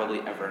time probably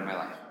ever in my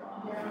life.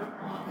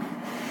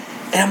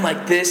 And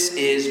I'm this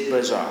is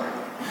bizarre.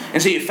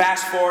 And so you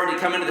fast forward, you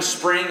come into the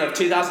spring of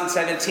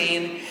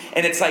 2017,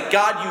 and it's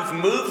God, you've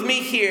moved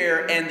me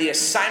here, and the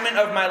assignment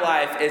of my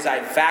life is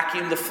I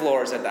vacuum the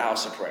floors at the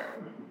house of prayer.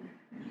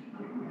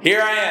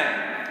 Here I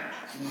am.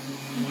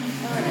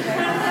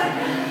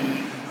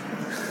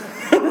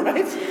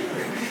 Right?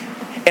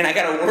 And I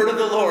got a word of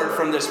the Lord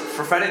from this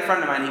prophetic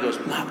friend of mine. He goes,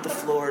 mop the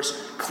floors,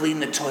 clean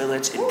the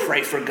toilets, and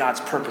pray for God's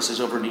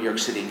purposes over New York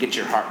City and get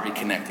your heart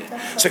reconnected.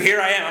 So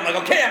here I am. I'm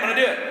like, okay, I'm going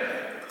to do it.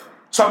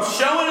 So I'm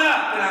showing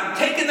up, and I'm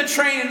taking the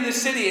train into the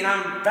city, and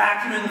I'm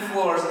vacuuming the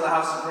floors of the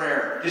house of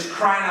prayer, just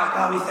crying out,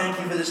 God, we thank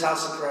you for this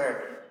house of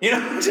prayer.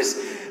 Just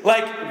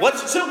like,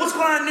 what's going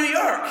on in New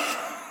York?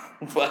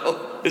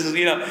 Well, this is,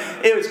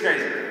 it was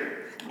crazy.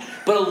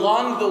 But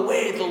along the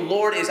way,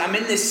 I'm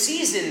in this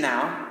season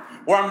now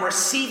where I'm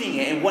receiving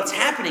it, and what's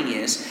happening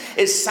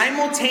is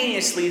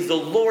simultaneously the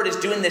Lord is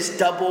doing this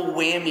double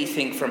whammy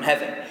thing from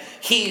heaven.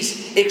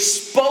 He's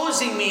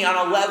exposing me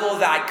on a level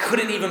that I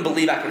couldn't even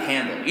believe I could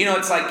handle.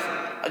 It's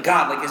like,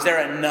 God, like, is there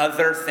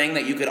another thing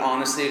that you could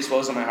honestly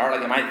expose in my heart?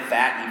 Like, am I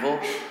that evil?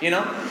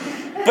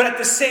 But at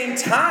the same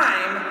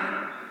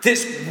time,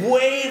 this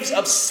waves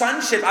of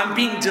sonship, I'm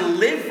being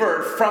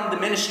delivered from the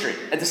ministry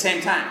at the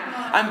same time.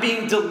 I'm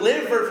being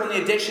delivered from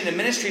the addiction to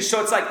ministry.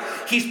 So it's like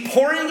he's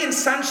pouring in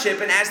sonship,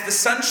 and as the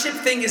sonship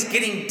thing is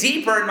getting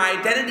deeper and my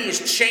identity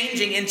is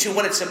changing into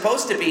what it's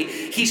supposed to be,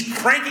 he's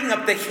cranking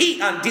up the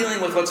heat on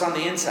dealing with what's on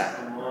the inside.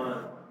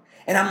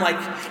 And I'm like,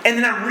 and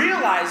then I'm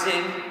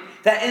realizing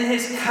that in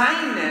his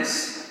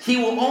kindness, he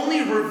will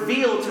only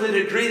reveal to the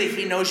degree that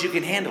he knows you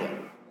can handle it.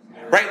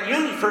 Right?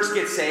 When you first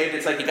get saved,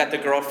 it's like you got the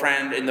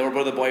girlfriend and the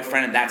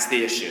boyfriend, and that's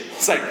the issue.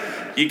 It's like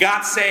you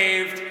got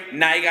saved,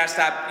 now you got to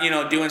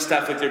stop, doing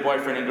stuff with your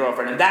boyfriend and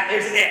girlfriend, and that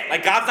is it.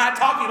 Like, God's not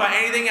talking about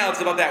anything else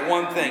about that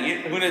one thing.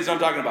 Who knows what I'm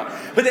talking about?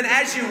 But then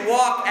as you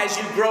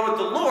grow with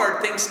the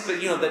Lord, things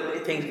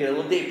get a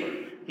little deeper.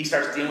 He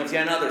starts dealing with you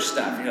on other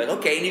stuff. And you're like,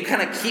 okay, and you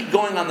kind of keep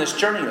going on this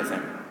journey with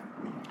him.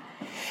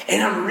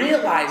 And I'm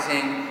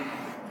realizing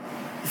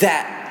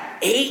that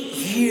 8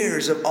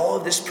 years of all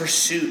of this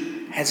pursuit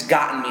has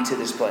gotten me to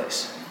this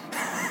place.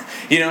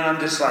 And I'm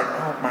just like,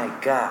 oh my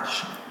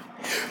gosh.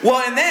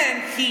 Well, and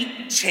then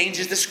he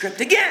changes the script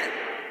again.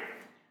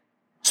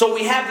 So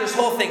we have this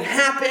whole thing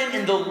happen,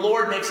 and the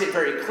Lord makes it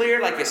very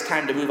clear, like it's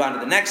time to move on to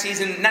the next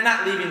season.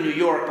 Not leaving New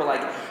York,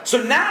 but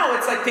so now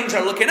it's like things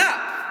are looking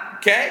up,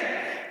 okay?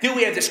 Dude,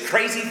 we have this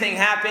crazy thing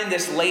happen.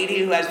 This lady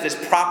who has this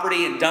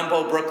property in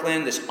Dumbo,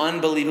 Brooklyn, this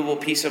unbelievable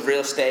piece of real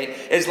estate,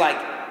 is like,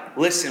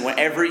 listen,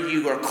 whenever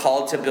you are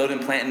called to build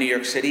and plant in New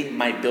York City,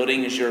 my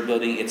building is your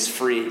building. It's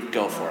free.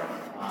 Go for it.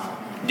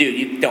 Dude,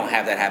 you don't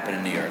have that happen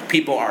in New York.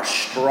 People are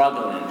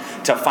struggling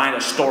to find a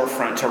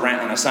storefront to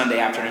rent on a Sunday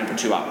afternoon for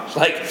 2 hours.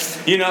 Like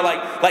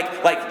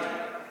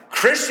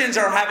Christians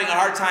are having a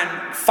hard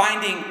time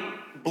finding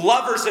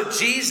lovers of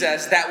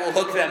Jesus that will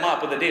hook them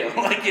up with a deal.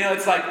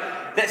 It's like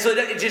that. So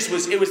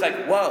it was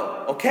like,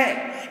 whoa,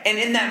 okay. And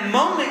in that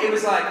moment, it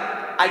was like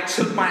I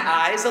took my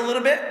eyes a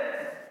little bit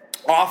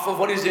off of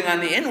what he was doing on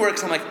the inward,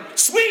 because I'm like,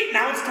 sweet,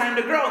 now it's time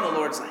to grow. And the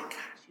Lord's like, gosh,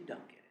 you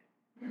don't get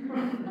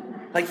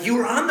it. Like, you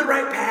were on the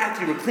right path,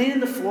 you were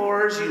cleaning the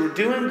floors, you were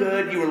doing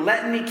good, you were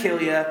letting me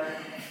kill you,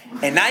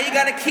 and now you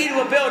got a key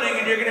to a building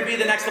and you're going to be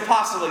the next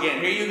apostle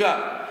again. Here you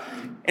go.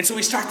 And so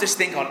we start this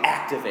thing called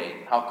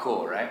Activate. How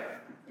cool, right?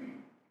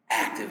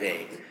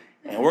 Activate.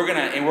 And we're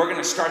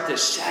gonna start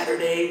this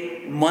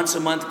Saturday, once a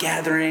month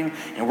gathering,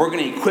 and we're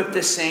gonna equip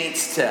the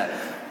saints to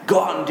go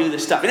out and do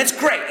this stuff. And it's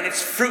great, and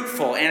it's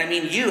fruitful. And I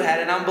mean, you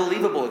had an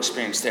unbelievable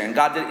experience there. And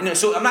God did,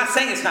 so I'm not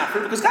saying it's not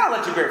fruitful, because God will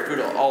let you bear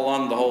fruit all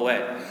along the whole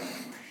way.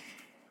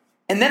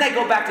 And then I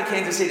go back to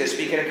Kansas City to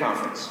speak at a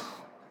conference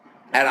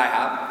at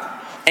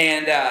IHOP.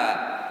 And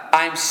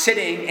I'm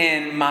sitting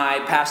in my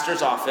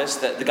pastor's office,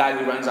 the guy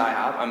who runs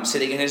IHOP. I'm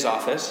sitting in his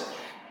office.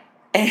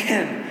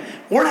 And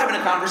we're having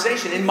a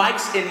conversation. And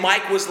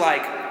Mike was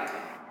like,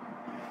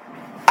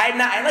 I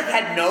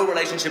had no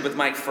relationship with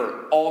Mike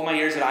for all my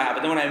years at IHOP.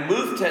 But then when I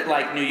moved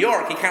to New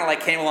York, he kind of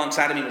came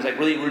alongside of me and was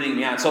really rooting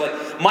me on. So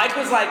Mike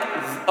was like,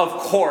 of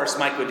course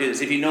Mike would do this.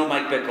 If you know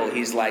Mike Bickle,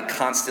 he's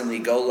constantly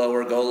go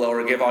lower,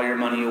 give all your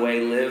money away,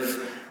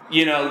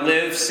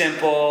 live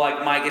simple.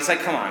 Mike, it's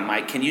come on,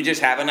 Mike, can you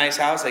just have a nice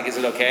house? Is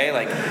it okay?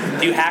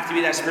 Do you have to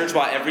be that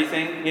spiritual about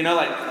everything?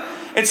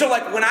 And so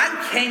when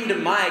I came to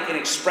Mike and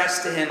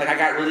expressed to him, I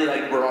got really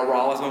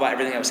raw with him about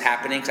everything that was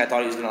happening, because I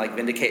thought he was going to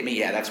vindicate me.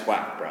 Yeah, that's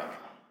whack, bro.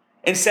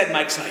 Instead,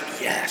 Mike's like,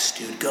 yes,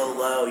 dude, go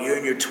low. You're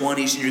in your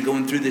 20s and you're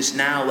going through this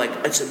now.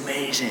 It's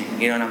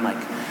amazing. And I'm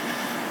like,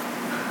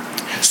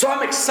 so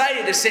I'm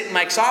excited to sit in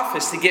Mike's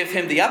office to give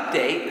him the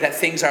update that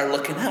things are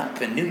looking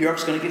up and New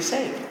York's going to get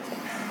saved.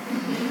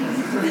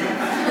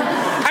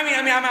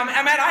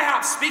 I'm at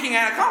IHOP speaking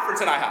at a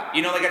conference at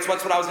IHOP. That's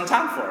what I was in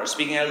town for. I was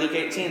speaking at a Luke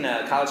 18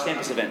 college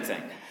campus event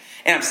thing.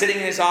 And I'm sitting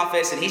in his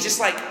office, and he's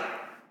just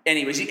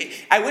anyways,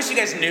 I wish you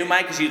guys knew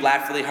Mike, because you'd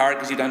laugh really hard,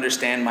 because you'd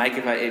understand Mike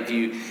if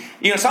you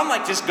so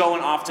I'm just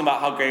going off to him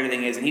about how great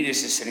everything is, and he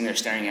just is sitting there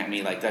staring at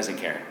me doesn't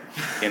care,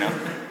 And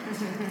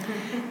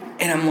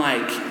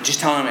I'm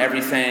just telling him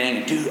everything,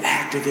 and dude,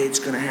 Activate's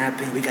gonna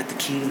happen, we got the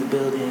key to the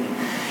building.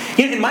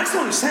 And Mike's the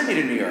one who sent me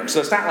to New York,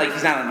 so it's not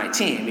he's not on my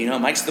team,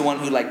 Mike's the one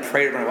who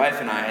prayed for my wife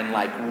and I,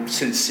 and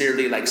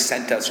sincerely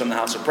sent us from the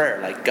house of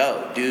prayer,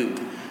 go, dude,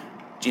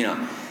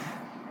 And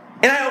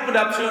I opened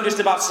up to him just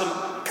about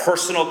some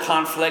personal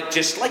conflict,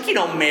 just like,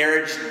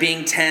 marriage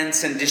being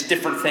tense and just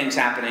different things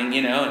happening,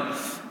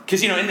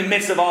 Because, in the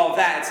midst of all of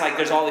that, it's like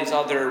there's all these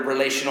other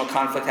relational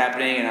conflict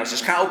happening, and I was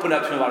just kind of opened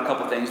up to him about a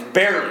couple things,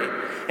 barely.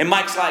 And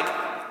Mike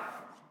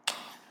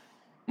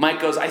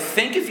goes, I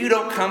think if you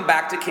don't come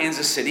back to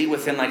Kansas City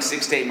within like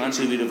 6 to 8 months,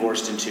 you'll be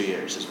divorced in 2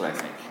 years, is what I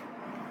think.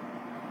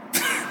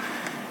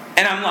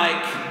 And I'm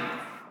like,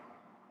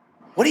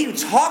 what are you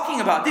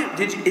talking about? Dude,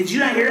 did you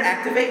not hear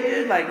Activate,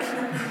 dude? Like,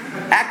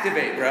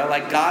 activate, bro.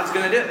 Like, God's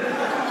going to do it.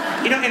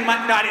 No,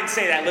 I didn't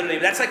say that literally,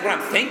 but that's like what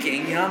I'm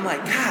thinking. I'm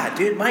like, God,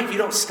 dude, Mike, you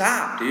don't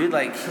stop, dude.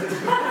 Like,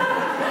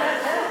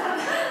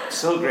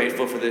 so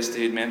grateful for this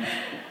dude, man.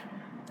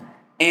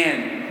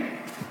 And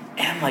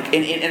I'm like,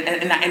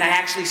 and I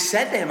actually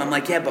said to him, I'm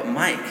like, yeah, but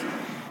Mike,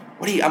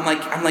 I'm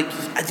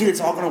like, dude,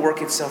 it's all going to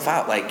work itself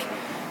out. Like,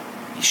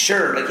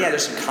 sure, like, yeah,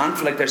 there's some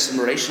conflict, there's some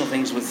relational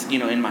things with,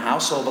 in my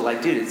household, but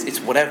like, dude,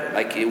 it's whatever.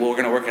 Like, we're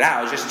going to work it out.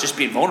 I was just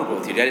being vulnerable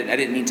with you. I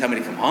didn't mean tell me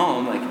to come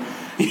home. Like,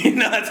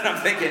 that's what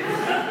I'm thinking.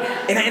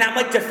 And I'm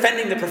like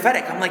defending the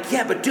prophetic. I'm like,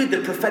 yeah, but dude, the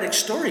prophetic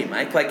story,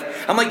 Mike. Like,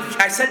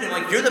 I said to him,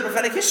 like, you're the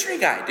prophetic history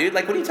guy, dude.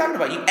 Like, what are you talking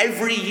about? You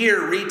every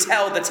year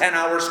retell the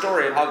 10-hour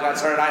story of how God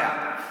started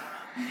IHOP.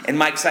 And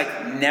Mike's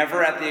like,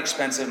 never at the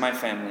expense of my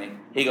family.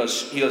 He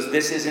goes,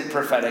 this isn't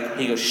prophetic.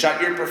 He goes, shut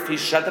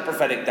the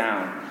prophetic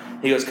down.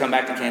 He goes, come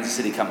back to Kansas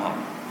City, come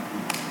home.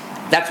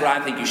 That's what I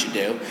think you should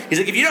do. He's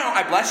like, if you don't,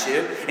 I bless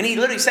you. And he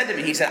literally said to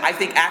me, he said, I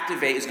think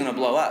Activate is going to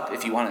blow up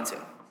if you want it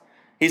to.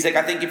 He's like,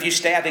 I think if you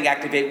stay, I think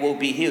Activate will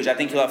be huge. I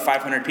think you'll have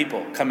 500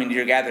 people coming to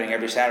your gathering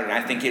every Saturday.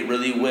 And I think it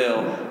really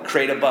will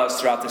create a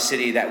buzz throughout the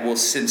city that will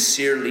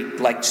sincerely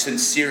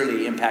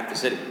impact the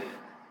city.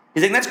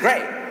 He's like, that's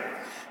great.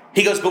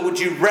 He goes, but would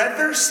you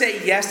rather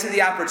say yes to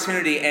the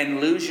opportunity and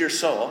lose your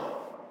soul?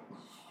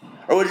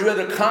 Or would you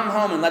rather come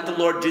home and let the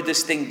Lord do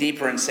this thing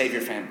deeper and save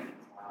your family?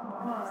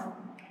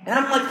 And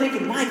I'm like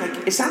thinking, Mike,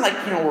 like, it's not like,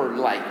 we're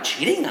like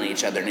cheating on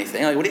each other or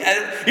anything. Like,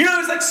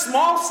 it's like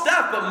small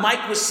stuff, but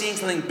Mike was seeing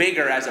something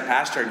bigger as a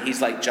pastor. And he's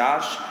like,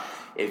 Josh,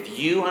 if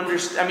you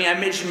understand,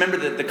 I just remember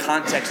the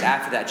context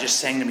after that,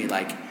 just saying to me,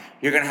 like,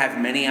 you're going to have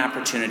many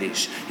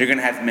opportunities. You're going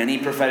to have many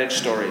prophetic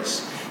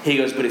stories. He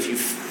goes, but if you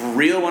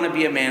real want to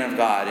be a man of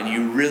God and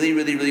you really,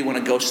 really, really want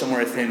to go somewhere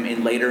with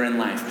him later in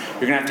life,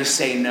 you're going to have to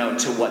say no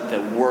to what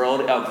the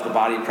world of the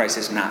body of Christ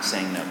is not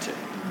saying no to.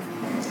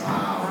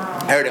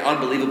 I heard an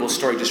unbelievable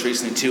story just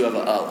recently too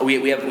of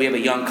we have a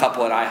young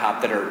couple at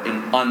IHOP that are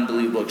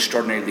unbelievable,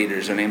 extraordinary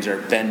leaders. Their names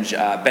are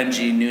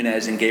Benji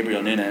Nunez and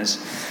Gabriel Nunez.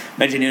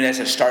 Benji Nunez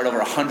has started over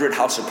 100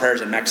 house of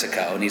prayers in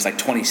Mexico, and he's like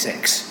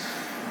 26,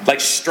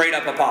 like straight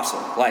up apostle.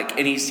 Like,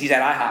 and he's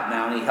at IHOP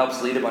now, and he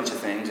helps lead a bunch of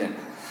things. And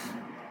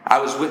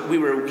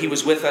he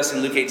was with us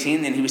in Luke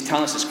 18, and he was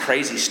telling us this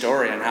crazy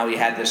story on how he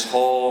had this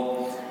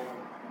whole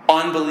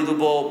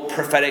unbelievable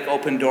prophetic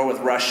open door with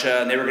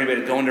Russia, and they were going to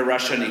be able to go into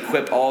Russia and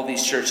equip all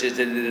these churches,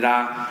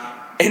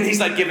 And he's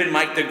like giving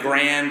Mike the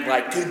grand,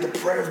 like, dude, the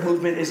prayer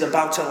movement is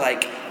about to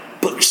like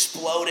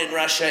explode in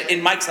Russia.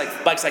 And Mike's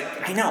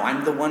like, I know,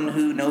 I'm the one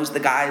who knows the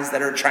guys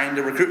that are trying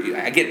to recruit you.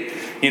 I get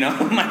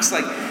it, Mike's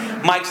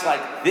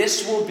like,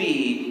 this will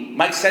be.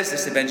 Mike says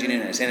this to Benji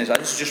Nunez, and this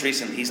was just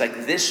recently. He's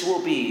like, this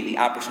will be the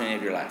opportunity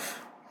of your life.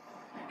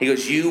 He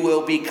goes, you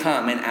will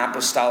become an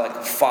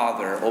apostolic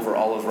father over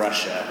all of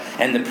Russia,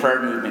 and the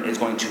prayer movement is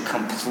going to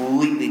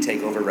completely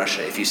take over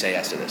Russia if you say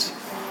yes to this.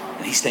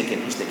 And he's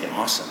thinking,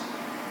 awesome.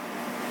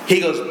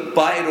 He goes,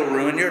 but it'll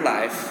ruin your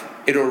life,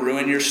 it'll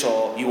ruin your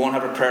soul, you won't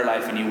have a prayer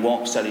life, and you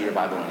won't study your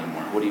Bible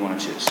anymore. What do you want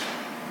to choose?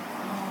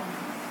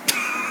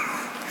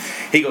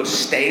 He goes,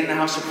 stay in the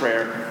house of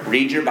prayer,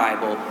 read your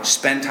Bible,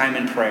 spend time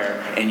in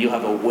prayer, and you'll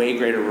have a way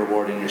greater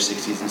reward in your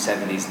 60s and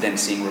 70s than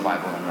seeing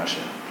revival in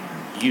Russia.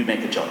 You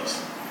make the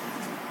choice.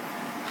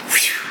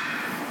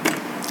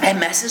 It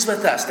messes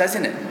with us,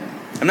 doesn't it?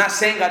 I'm not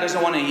saying God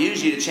doesn't want to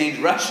use you to change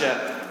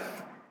Russia,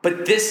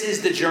 but this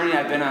is the journey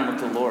I've been on with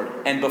the Lord.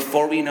 And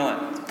before we know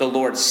it, the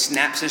Lord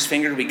snaps his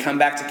finger. We come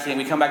back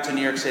to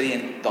New York City,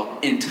 and the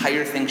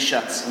entire thing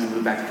shuts, and we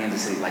move back to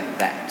Kansas City like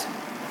that.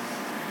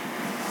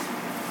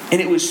 And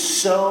it was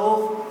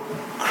so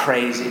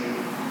crazy.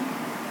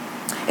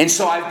 And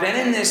so I've been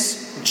in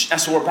this.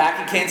 So we're back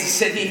in Kansas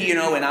City, in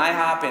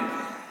IHOP,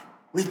 and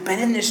we've been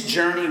in this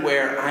journey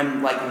where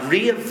I'm like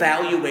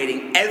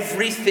reevaluating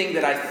everything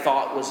that I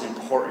thought was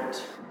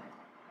important.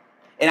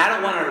 And I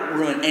don't want to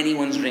ruin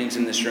anyone's dreams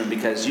in this room,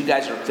 because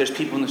there's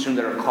people in this room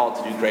that are called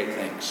to do great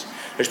things.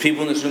 There's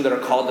people in this room that are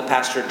called to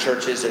pastor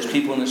churches. There's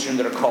people in this room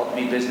that are called to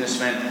be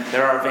businessmen.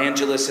 There are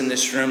evangelists in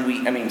this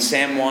room.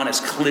 Sam Juan is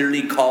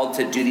clearly called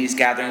to do these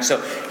gatherings.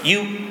 So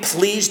you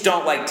please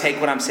don't take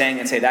what I'm saying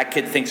and say, that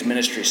kid thinks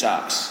ministry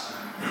sucks.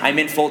 I'm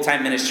in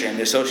full-time ministry. I'm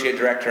the associate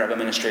director of a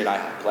ministry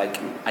at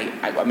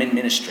IHOP. I'm in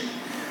ministry.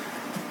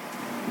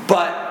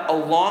 But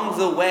along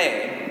the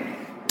way,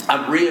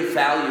 I'm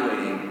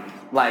reevaluating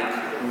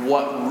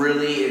what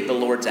really the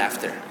Lord's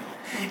after.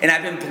 And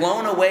I've been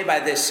blown away by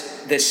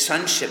this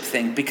sonship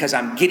thing because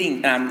I'm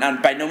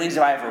by no means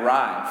have I have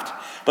arrived.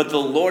 But the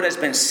Lord has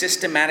been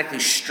systematically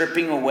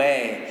stripping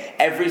away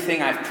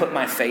everything I've put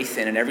my faith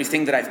in and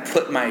everything that I've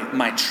put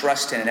my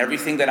trust in and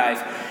everything that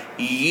I've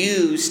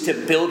used to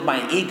build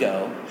my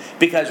ego,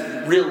 because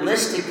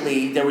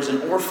realistically there was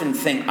an orphan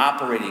thing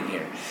operating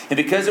here. And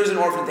because there was an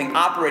orphan thing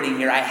operating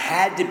here, I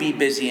had to be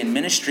busy in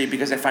ministry,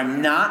 because if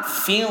I'm not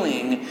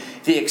feeling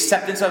the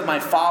acceptance of my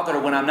Father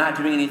when I'm not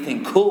doing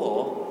anything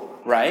cool,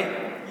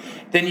 right?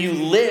 Then you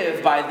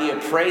live by the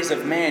appraise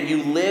of man.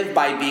 You live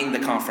by being the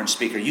conference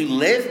speaker. You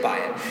live by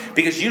it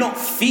because you don't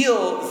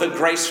feel the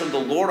grace from the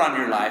Lord on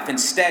your life.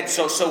 Instead,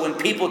 so when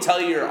people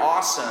tell you you're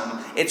awesome,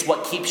 it's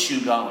what keeps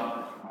you going.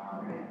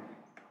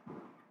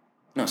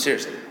 No,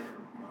 seriously.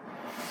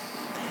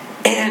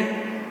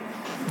 And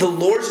the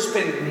Lord's just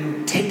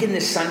been taking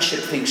this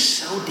sonship thing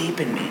so deep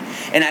in me.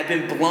 And I've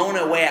been blown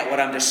away at what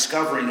I'm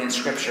discovering in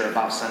Scripture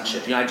about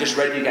sonship. I just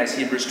read you guys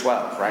Hebrews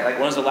 12, right? Like,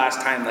 when was the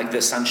last time,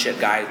 this sonship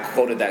guy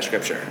quoted that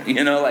Scripture? We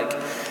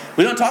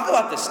don't talk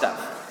about this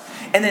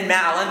stuff. And then,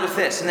 I'll end with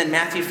this. And then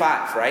Matthew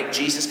 5, right?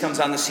 Jesus comes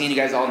on the scene. You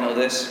guys all know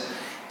this.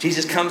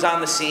 Jesus comes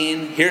on the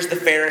scene. Here's the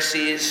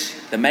Pharisees,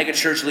 the mega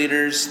church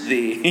leaders, of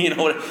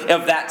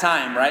that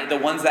time, right? The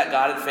ones that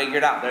God had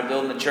figured out. They're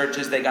building the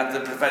churches. They got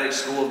the prophetic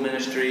school of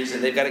ministries,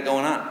 and they've got it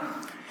going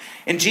on.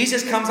 And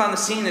Jesus comes on the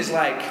scene is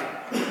like,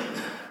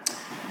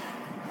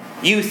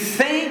 you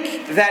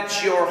think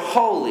that you're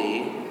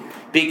holy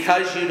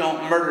because you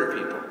don't murder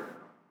people.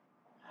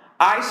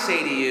 I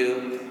say to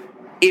you,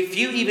 if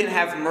you even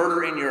have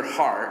murder in your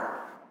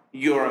heart,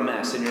 you're a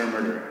mess and you're a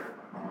murderer.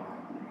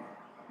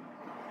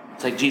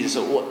 It's like, Jesus,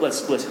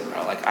 let's listen,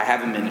 bro. I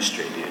have a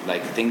ministry,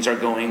 dude. Things are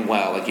going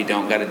well. You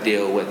don't got to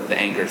deal with the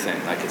anger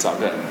thing. It's all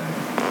good.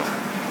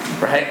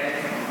 Right?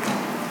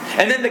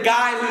 And then the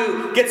guy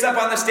who gets up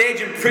on the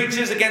stage and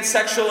preaches against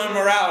sexual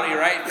immorality,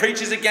 right?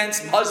 Preaches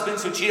against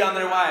husbands who cheat on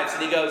their wives.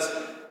 And he goes,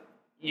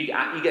 you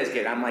guys get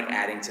it. I'm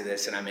adding to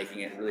this and I'm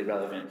making it really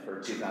relevant for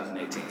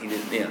 2018.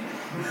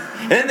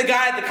 And then the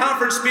guy, the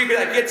conference speaker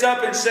that gets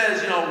up and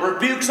says,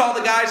 rebukes all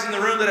the guys in the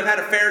room that have had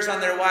affairs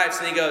on their wives.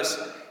 And he goes,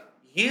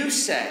 you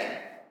say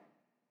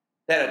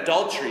that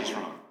adultery is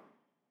wrong.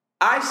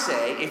 I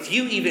say, if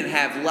you even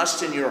have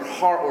lust in your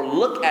heart or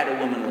look at a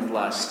woman with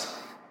lust,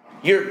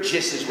 you're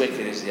just as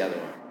wicked as the other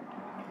one.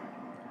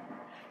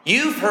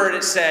 You've heard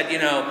it said,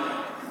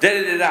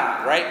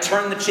 da-da-da-da, right?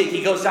 Turn the cheek.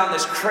 He goes down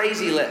this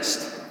crazy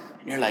list.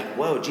 And you're like,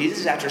 whoa, Jesus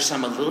is after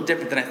something a little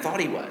different than I thought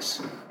he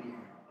was.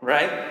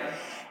 Right?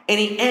 And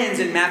he ends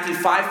in Matthew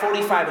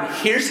 5:45, and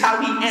here's how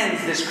he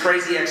ends this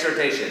crazy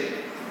exhortation.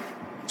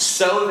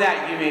 So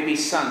that you may be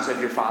sons of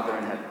your Father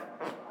in heaven.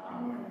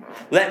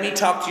 Let me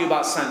talk to you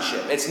about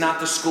sonship. It's not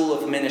the school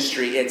of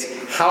ministry.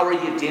 It's how are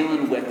you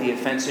dealing with the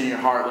offense in your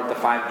heart with the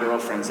 5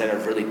 girlfriends that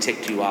have really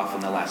ticked you off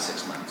in the last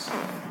 6 months.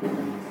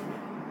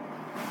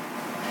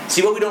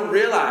 See, what we don't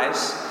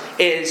realize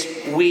is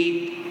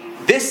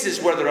this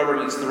is where the rubber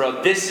meets the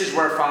road. This is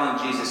where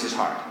following Jesus is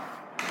hard.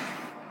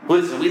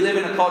 Listen, we live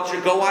in a culture,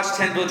 go watch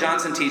 10 Bill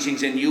Johnson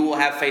teachings and you will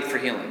have faith for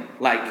healing.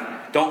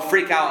 Don't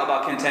freak out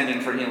about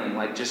contending for healing.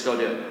 Just go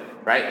do it,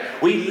 right?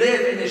 We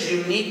live in this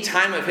unique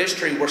time of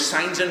history where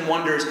signs and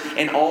wonders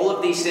and all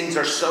of these things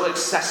are so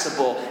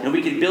accessible, and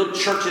we can build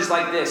churches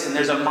like this, and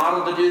there's a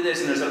model to do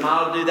this, and there's a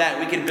model to do that,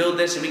 and we can build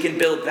this, and we can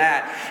build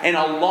that. And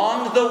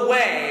along the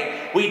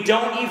way, we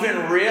don't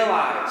even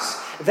realize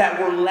that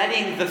we're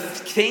letting the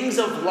things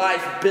of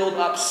life build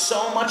up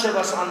so much of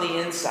us on the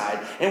inside,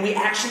 and we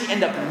actually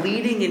end up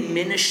leading in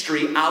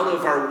ministry out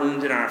of our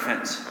wound and our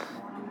offense.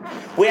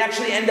 We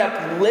actually end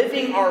up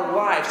living our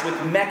lives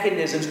with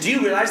mechanisms. Do you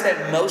realize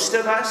that most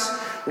of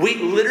us, we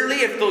literally,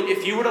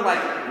 if you were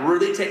to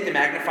really take the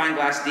magnifying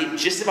glass deep,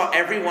 just about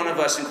every one of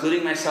us,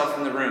 including myself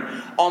in the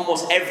room,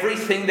 almost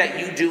everything that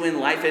you do in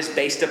life is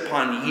based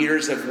upon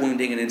years of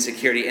wounding and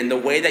insecurity. And the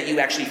way that you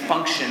actually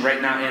function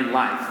right now in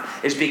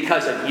life is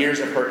because of years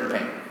of hurt and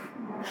pain.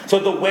 So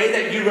the way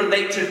that you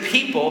relate to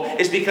people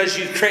is because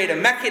you create a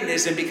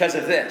mechanism because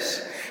of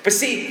this. But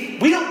see,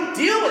 we don't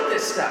deal with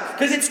this stuff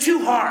because it's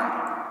too hard.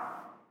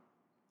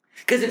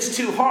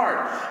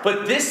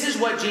 But this is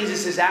what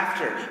Jesus is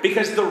after.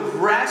 Because the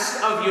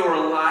rest of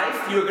your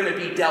life, you're going to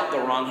be dealt the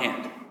wrong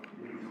hand.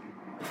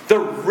 The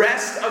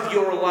rest of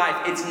your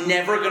life, it's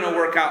never going to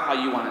work out how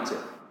you want it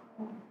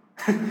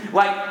to.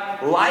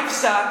 Life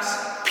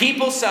sucks,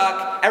 people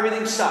suck,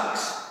 everything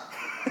sucks.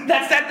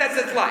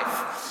 That's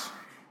life.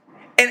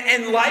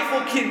 And life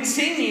will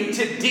continue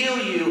to deal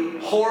you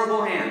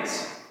horrible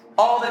hands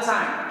all the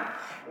time.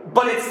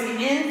 But it's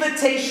the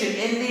invitation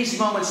in these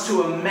moments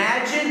to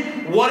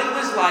imagine what it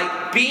was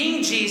like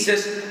being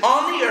Jesus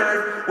on the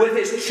earth with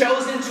his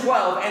chosen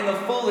 12 and the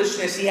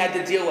foolishness he had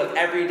to deal with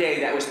every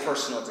day that was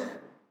personal to him.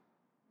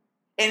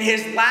 In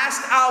his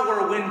last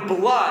hour when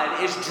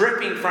blood is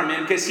dripping from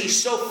him because he's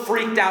so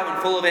freaked out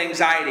and full of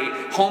anxiety,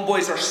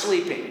 homeboys are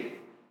sleeping.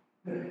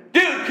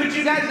 Dude, could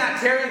you guys not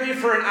tarry with me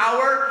for an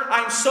hour?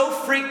 I'm so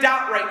freaked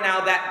out right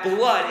now that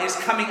blood is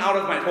coming out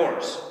of my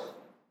pores.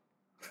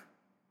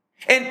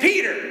 And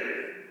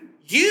Peter,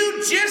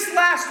 You just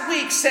last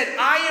week said,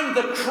 I am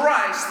the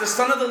Christ, the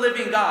Son of the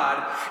living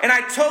God. And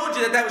I told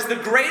you that was the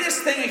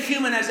greatest thing a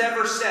human has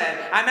ever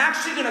said. I'm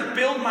actually going to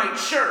build my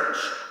church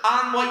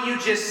on what you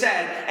just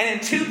said. And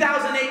in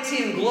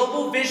 2018,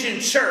 Global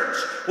Vision Church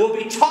will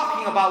be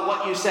talking about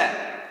what you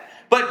said.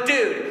 But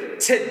dude,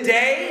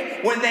 today,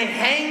 when they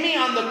hang me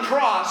on the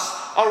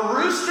cross, a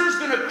rooster's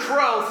going to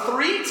crow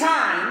 3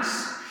 times,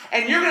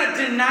 and you're going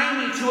to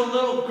deny me to a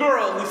little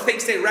girl who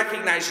thinks they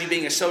recognize you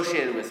being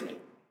associated with me.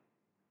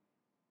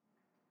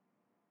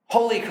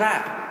 Holy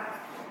crap.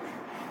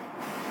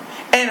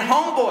 And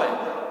homeboy,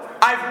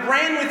 I've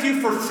ran with you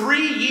for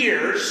 3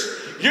 years.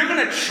 You're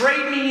going to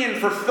trade me in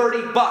for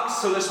 $30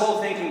 so this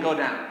whole thing can go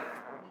down.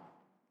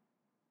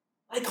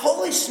 Like,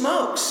 holy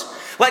smokes.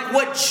 Like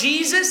what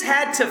Jesus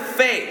had to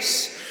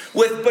face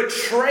with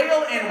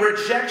betrayal and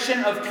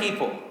rejection of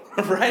people,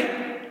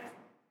 right?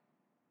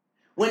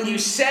 When you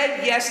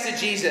said yes to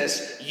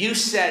Jesus, you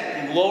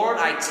said, Lord,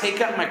 I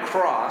take up my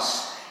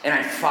cross and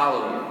I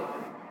follow you.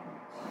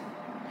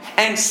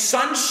 And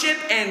sonship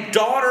and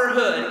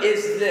daughterhood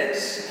is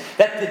this,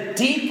 that the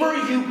deeper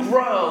you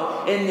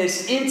grow in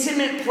this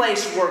intimate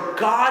place where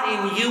God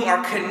and you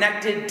are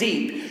connected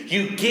deep,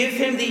 you give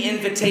him the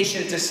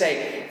invitation to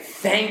say,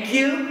 thank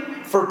you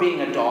for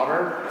being a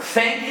daughter.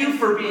 Thank you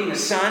for being a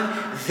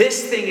son.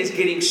 This thing is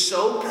getting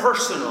so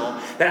personal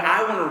that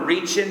I want to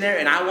reach in there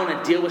and I want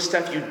to deal with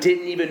stuff you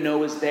didn't even know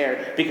was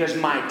there, because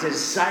my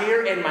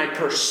desire and my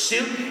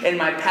pursuit and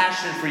my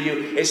passion for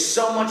you is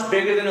so much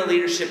bigger than a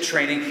leadership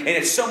training, and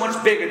it's so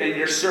much bigger than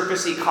your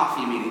surfacey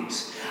coffee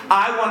meetings.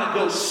 I want to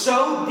go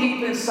so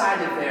deep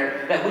inside of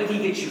there that we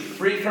can get you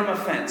free from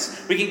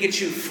offense. We can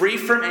get you free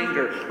from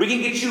anger. We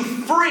can get you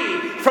free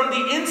from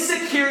the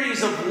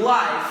insecurities of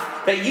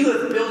life that you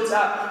have built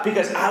up,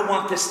 because I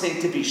want this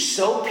thing to be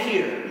so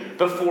pure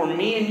before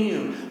me and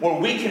you, where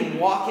we can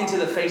walk into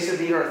the face of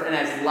the earth, and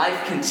as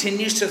life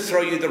continues to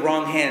throw you the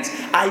wrong hands,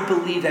 I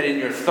believe that in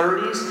your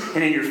 30s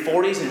and in your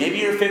 40s and maybe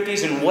your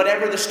 50s and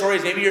whatever the story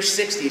is, maybe your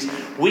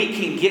 60s, we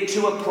can get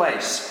to a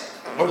place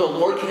where the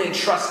Lord can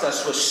entrust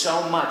us with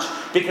so much,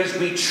 because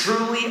we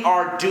truly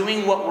are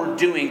doing what we're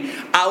doing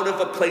out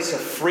of a place of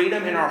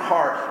freedom in our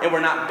heart, and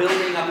we're not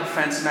building up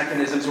defense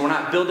mechanisms, and we're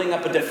not building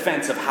up a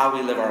defense of how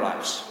we live our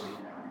lives.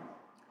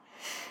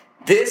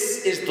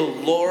 This is the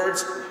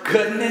Lord's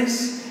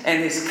goodness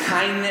and his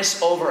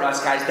kindness over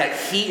us, guys, that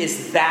he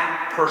is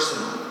that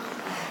personal.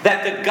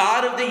 That the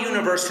God of the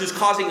universe, who's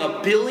causing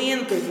 1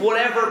 billion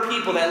whatever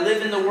people that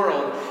live in the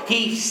world,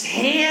 his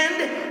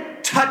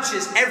hand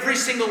touches every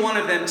single one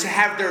of them to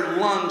have their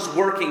lungs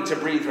working to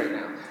breathe right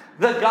now.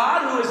 The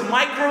God who is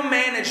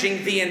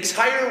micromanaging the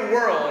entire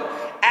world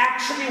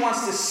actually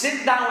wants to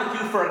sit down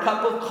with you for a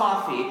cup of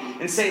coffee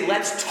and say,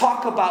 let's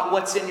talk about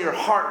what's in your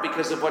heart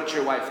because of what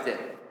your wife did.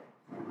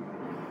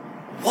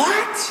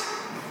 What?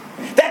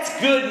 That's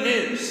good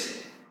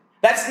news.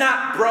 That's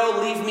not,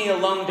 bro, leave me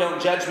alone,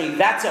 don't judge me.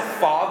 That's a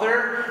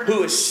father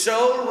who is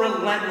so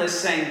relentless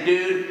saying,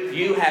 dude,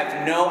 you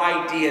have no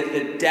idea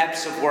the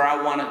depths of where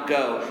I want to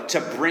go to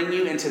bring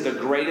you into the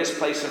greatest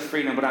place of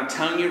freedom. But I'm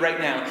telling you right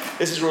now,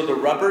 this is where the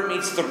rubber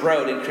meets the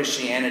road in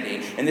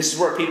Christianity. And this is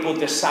where people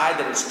decide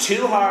that it's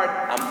too hard.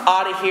 I'm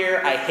out of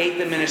here. I hate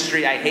the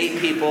ministry. I hate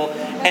people.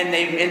 And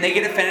they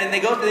get offended and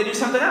they do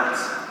something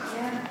else.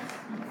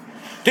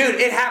 Dude,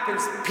 it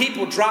happens.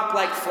 People drop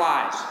like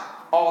flies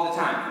all the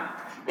time.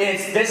 And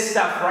it's this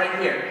stuff right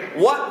here.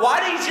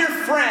 Why did your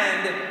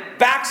friend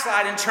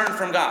backslide and turn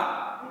from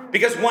God?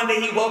 Because one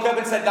day he woke up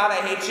and said, God, I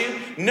hate you?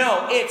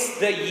 No, it's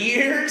the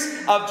years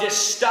of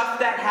just stuff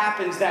that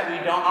happens that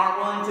we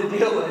aren't willing to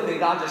deal with. And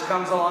God just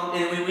comes along,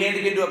 and we end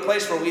up getting to a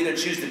place where we either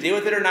choose to deal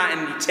with it or not.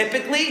 And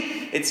typically,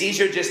 it's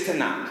easier just to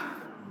not.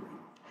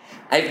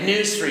 I have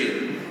news for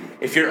you.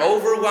 If you're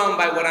overwhelmed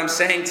by what I'm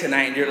saying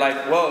tonight and you're like,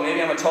 whoa,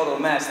 maybe I'm a total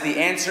mess, the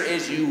answer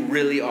is you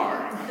really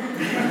are.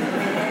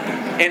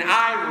 And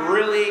I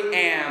really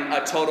am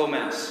a total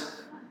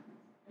mess.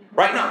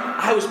 Right now,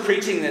 I was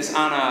preaching this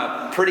on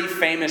a pretty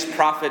famous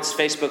prophet's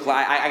Facebook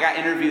Live. I got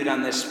interviewed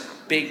on this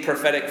big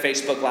prophetic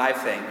Facebook Live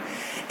thing.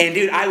 And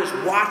dude, I was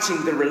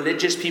watching the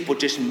religious people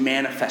just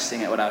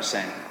manifesting at what I was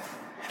saying.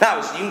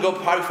 You can go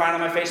probably find on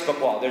my Facebook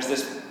wall. There's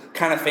this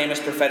kind of famous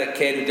prophetic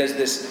kid who does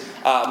this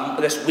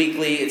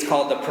weekly, it's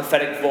called the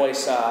Prophetic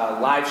Voice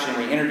live stream,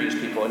 where he interviews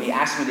people, and he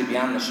asked me to be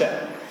on the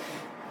show.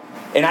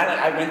 And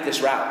I went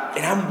this route,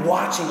 and I'm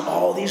watching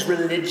all these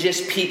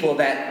religious people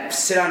that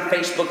sit on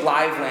Facebook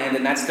Live land,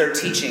 and that's their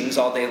teachings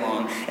all day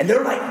long, and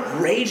they're like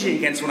raging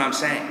against what I'm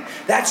saying.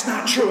 That's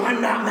not true.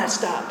 I'm not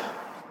messed up.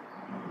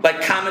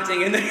 Like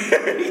commenting in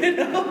there, you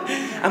know?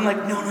 I'm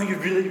like, no, you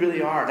really,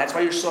 really are. That's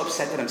why you're so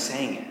upset that I'm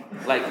saying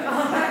it. Like,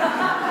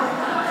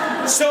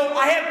 so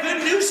I have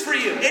good news for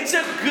you. It's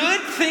a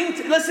good thing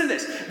to, listen to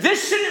this.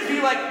 This shouldn't be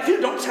like,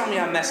 dude, don't tell me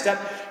I'm messed up.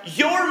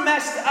 you're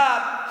messed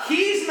up,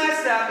 he's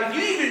messed up. If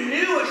you even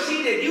knew what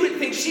she did, you would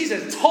think she's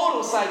a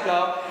total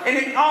psycho. And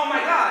then, oh my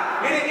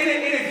God. And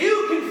if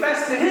you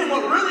confessed to him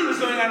what really was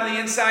going on the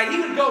inside, he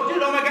would go,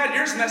 dude, oh my God,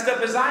 you're as messed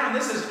up as I am.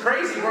 This is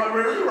crazy.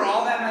 We're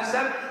all that messed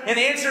up? And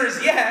the answer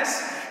is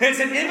yes. And it's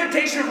an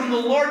invitation from the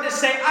Lord to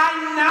say,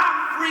 I'm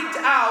not freaked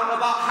out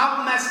about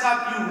how messed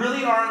up you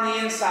really are on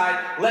the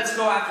inside. Let's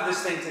go after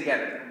this thing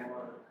together.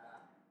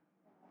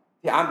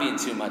 Yeah, I'm being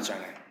too much on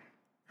it.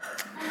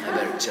 I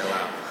better chill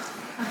out.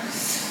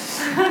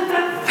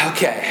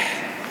 Okay.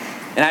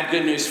 And I have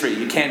good news for you.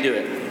 You can't do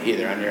it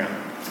either on your own.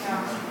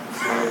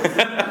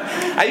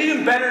 I have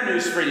even better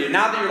news for you.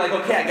 Now that you're like,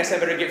 okay, I guess I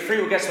better get free.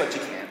 Well, guess what?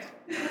 You can't.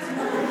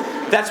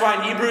 That's why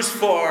in Hebrews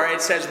 4,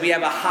 it says we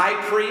have a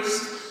high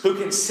priest who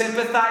can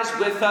sympathize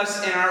with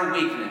us in our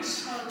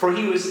weakness. For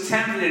he was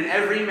tempted in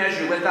every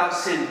measure without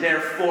sin.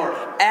 Therefore,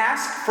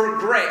 ask for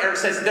grace. Or it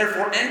says,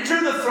 therefore,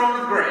 enter the throne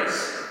of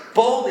grace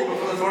boldly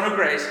before the throne of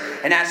grace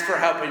and ask for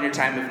help in your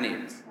time of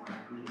need.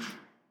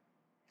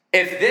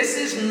 If this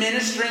is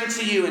ministering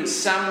to you in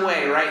some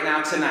way right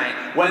now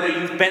tonight, whether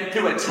you've been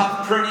through a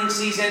tough pruning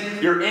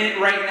season, you're in it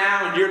right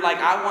now, and you're like,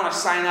 I want to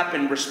sign up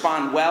and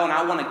respond well, and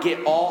I want to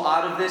get all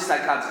out of this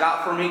that God's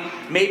got for me.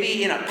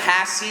 Maybe in a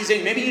past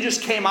season, maybe you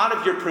just came out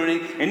of your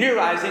pruning, and you're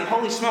realizing,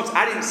 holy smokes,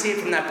 I didn't see it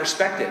from that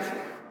perspective.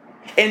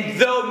 And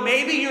though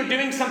maybe you're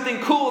doing something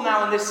cool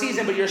now in this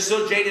season, but you're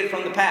still jaded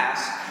from the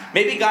past,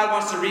 maybe God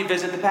wants to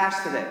revisit the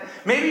past today.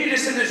 Maybe you're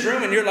just in this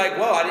room and you're like,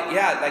 whoa,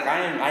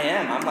 I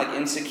am. I'm like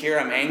insecure.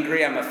 I'm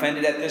angry. I'm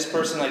offended at this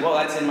person. Like, well,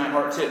 that's in my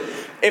heart too.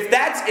 If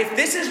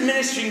this is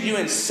ministering to you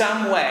in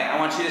some way, I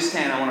want you to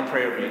stand. I want to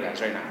pray over you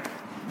guys right now.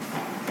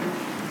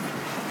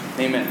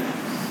 Amen.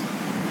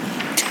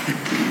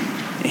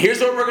 And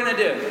here's what we're going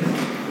to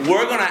do.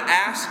 We're going to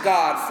ask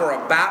God for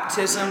a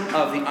baptism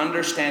of the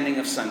understanding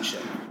of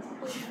sonship,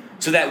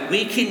 so that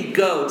we can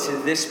go to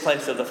this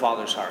place of the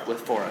Father's heart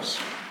for us.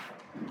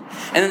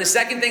 And then the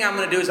second thing I'm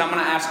going to do is I'm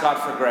going to ask God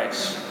for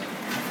grace.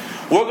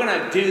 We're going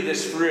to do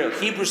this for real.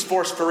 Hebrews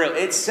 4 is for real.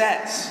 It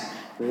says,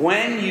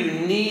 when you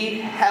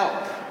need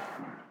help,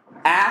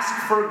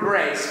 ask for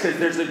grace, because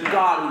there's a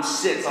God who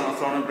sits on the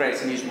throne of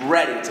grace and he's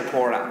ready to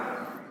pour it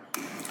out.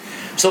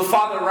 So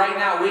Father, right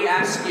now we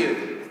ask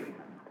you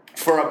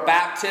for a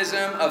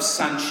baptism of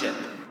sonship.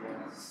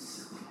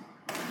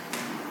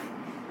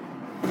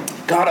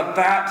 God, a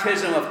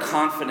baptism of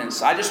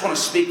confidence. I just want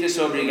to speak this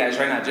over to you guys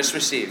right now. Just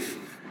receive.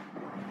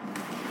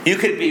 You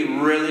could be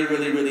really,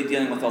 really, really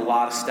dealing with a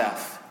lot of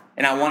stuff.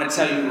 And I want to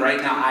tell you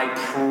right now, I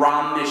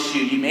promise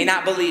you may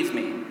not believe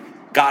me,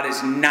 God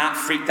is not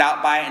freaked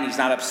out by it and he's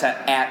not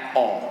upset at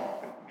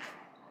all.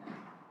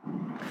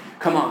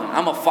 Come on,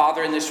 I'm a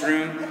father in this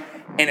room.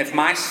 And if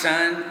my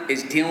son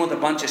is dealing with a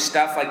bunch of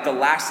stuff, like the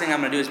last thing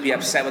I'm going to do is be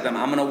upset with him.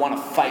 I'm going to want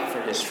to fight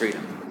for his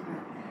freedom.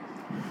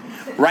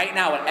 Right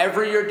now,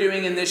 whatever you're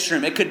doing in this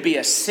room, it could be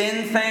a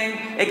sin thing.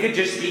 It could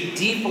just be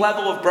deep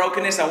level of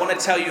brokenness. I want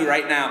to tell you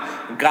right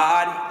now,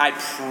 God, I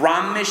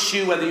promise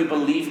you, whether you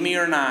believe me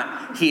or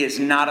not, he is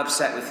not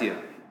upset with you.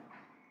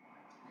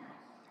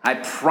 I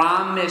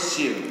promise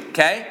you,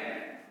 okay?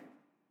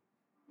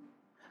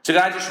 So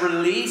God, just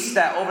release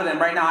that over them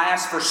right now. I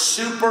ask for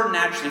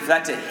supernaturally for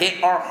that to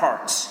hit our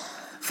hearts.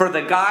 For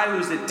the guy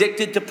who's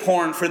addicted to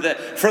porn, for the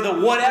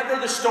whatever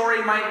the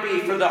story might be,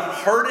 for the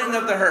hurting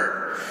of the hurt.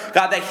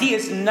 God, that he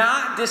is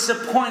not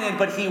disappointed,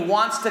 but he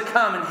wants to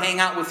come and hang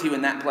out with you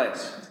in that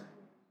place.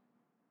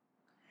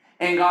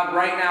 And God,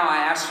 right now I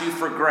ask you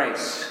for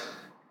grace.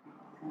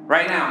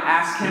 Right now,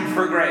 ask him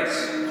for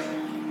grace.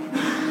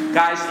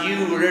 Guys,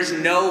 there's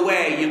no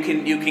way you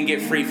can get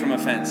free from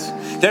offense.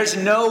 There's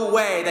no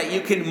way that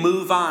you can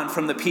move on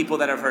from the people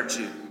that have hurt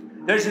you.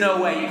 There's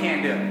no way you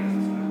can't do it.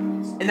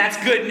 And that's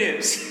good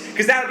news,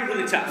 because that would be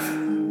really tough.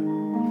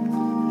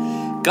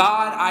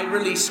 God, I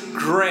release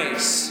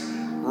grace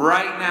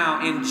right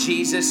now in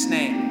Jesus'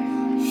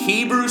 name.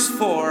 Hebrews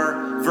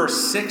 4,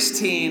 verse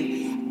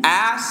 16.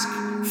 Ask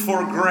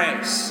for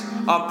grace.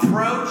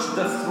 Approach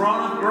the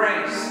throne of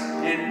grace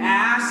and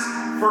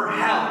ask for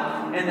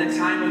help in the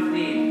time of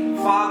need.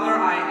 Father,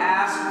 I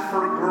ask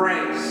for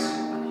grace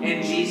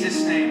in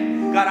Jesus'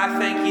 name. God, I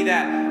thank you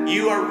that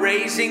you are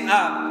raising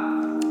up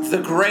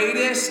the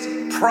greatest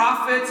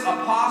prophets,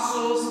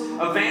 apostles,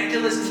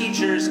 evangelists,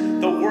 teachers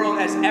the world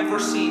has ever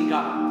seen,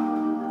 God.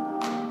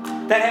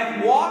 That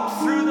have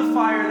walked through the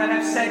fire, that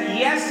have said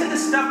yes to the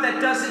stuff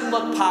that doesn't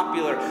look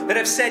popular, that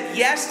have said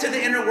yes to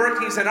the inner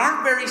workings that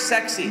aren't very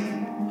sexy,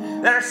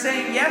 that are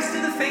saying yes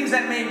to the things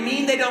that may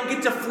mean they don't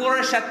get to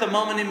flourish at the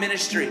moment in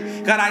ministry.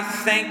 God, I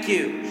thank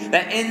you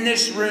that in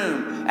this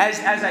room, as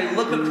I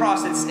look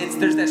across,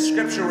 there's that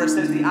scripture where it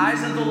says, the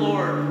eyes of the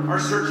Lord are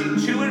searching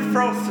to and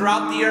fro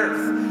throughout the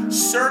earth,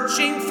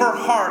 searching for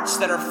hearts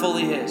that are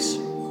fully his.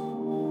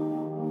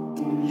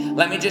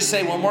 Let me just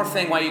say one more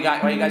thing while you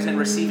guys in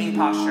receiving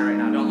posture right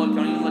now. Don't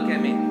even look at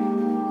me.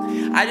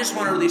 I just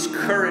want to release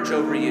courage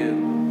over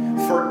you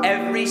for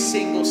every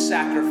single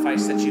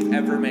sacrifice that you've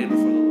ever made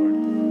before the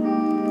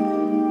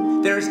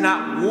Lord. There's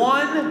not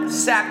one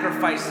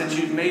sacrifice that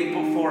you've made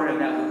before him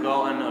that will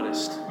go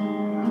unnoticed.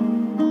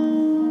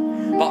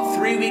 About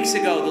 3 weeks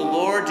ago, the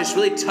Lord just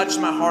really touched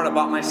my heart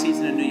about my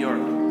season in New York.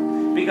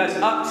 Because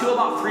up to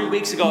about 3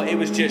 weeks ago, it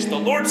was just, the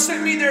Lord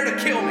sent me there to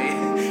kill me.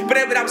 But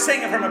I was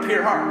saying it from a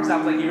pure heart, because I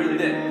was like, He really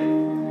did.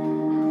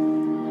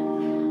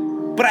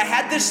 But I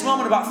had this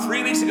moment about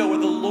 3 weeks ago where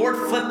the Lord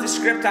flipped the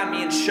script on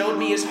me and showed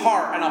me His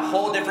heart in a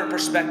whole different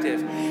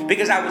perspective.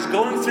 Because I was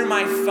going through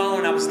my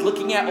phone, I was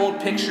looking at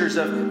old pictures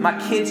of my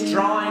kids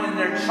drawing in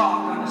their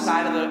chalk on the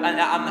side of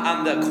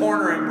on the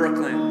corner in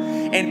Brooklyn,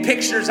 and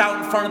pictures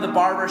out in front of the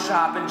barber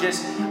shop, and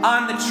just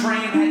on the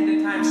train heading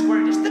to Times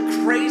Square, just the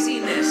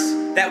craziness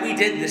that we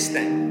did this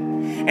thing.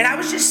 And I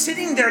was just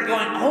sitting there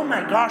going, oh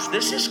my gosh,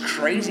 this is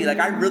crazy. Like,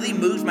 I really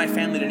moved my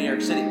family to New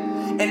York City.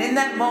 And in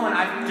that moment,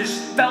 I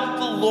just felt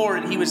the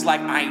Lord, and He was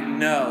like, I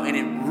know. And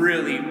it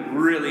really,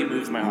 really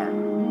moved my heart.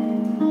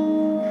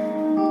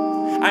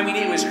 I mean,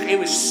 it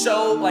was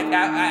so, like,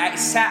 I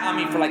sat on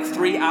me for like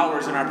 3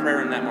 hours in our prayer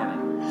room that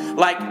morning.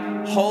 Like,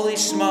 holy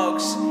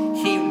smokes,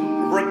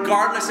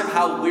 regardless of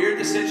how weird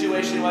the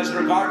situation was,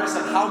 regardless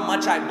of how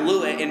much I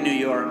blew it in New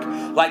York,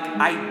 like,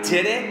 I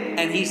did it,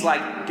 and He's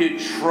like, dude,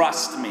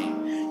 trust me.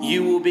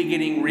 You will be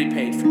getting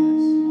repaid for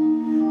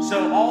this.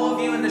 So all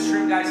of you in this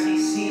room, guys,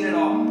 He's seen it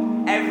all.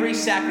 Every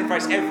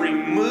sacrifice, every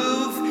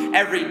move,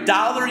 every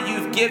dollar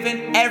you've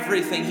given,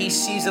 everything, He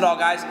sees it all,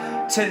 guys.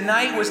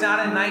 Tonight was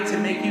not a night to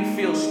make you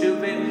feel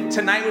stupid.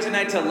 Tonight was a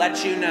night to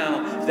let you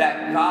know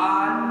that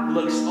God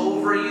looks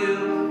over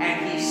you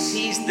and He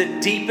sees the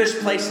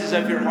deepest places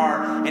of your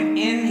heart. And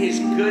in His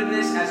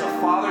goodness as a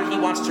Father, He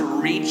wants to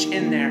reach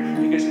in there,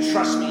 because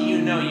trust me,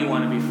 you know you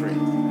want to be free.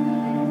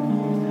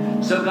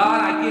 So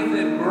God, I give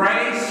them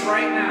grace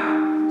right now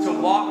to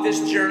walk this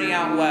journey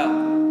out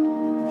well.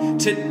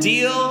 To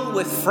deal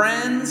with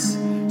friends,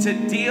 to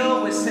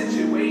deal with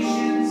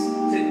situations,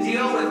 to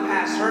deal with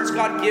past hurts.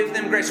 God, give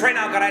them grace. Right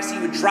now, God, I see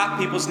You would drop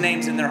people's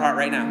names in their heart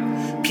right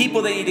now.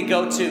 People they need to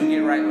go to and get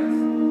right with.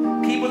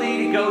 People they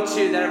need to go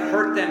to that have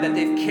hurt them, that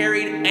they've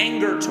carried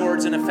anger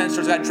towards and offense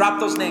towards. God, drop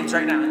those names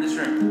right now in this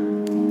room.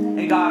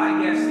 And God,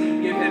 I guess that You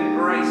give them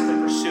grace to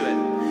pursue it.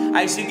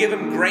 I ask You give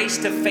them grace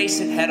to face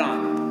it head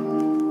on.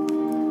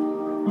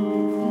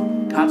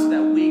 God, so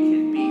that we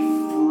can be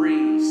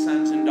free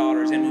sons and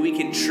daughters, and we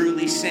can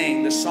truly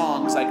sing the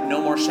songs like no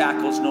more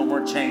shackles, no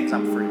more chains,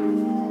 I'm free.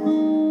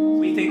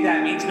 We think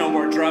that means no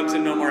more drugs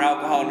and no more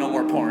alcohol, no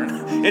more porn.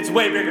 It's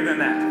way bigger than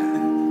that.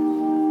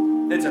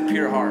 It's a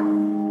pure heart.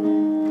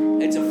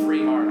 It's a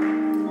free heart.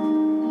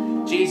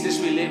 Jesus,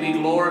 we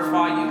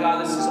glorify You,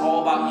 God. This is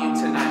all about You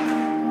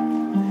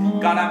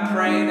tonight. God, I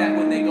pray that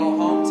when they go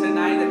home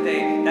tonight,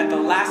 that the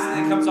last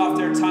thing that comes off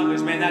their tongue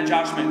is, man, that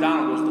Josh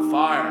McDonald was the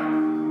fire.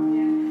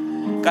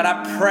 God,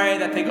 I pray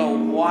that they go,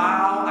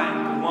 wow,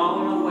 I'm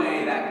blown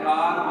away that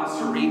God wants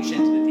to reach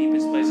into the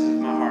deepest places of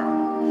my heart.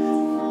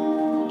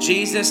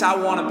 Jesus, I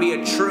want to be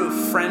a true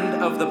friend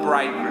of the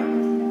bridegroom.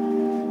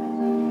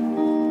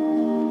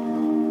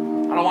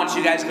 I don't want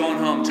you guys going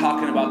home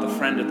talking about the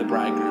friend of the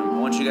bridegroom. I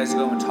want you guys to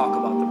go and talk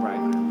about the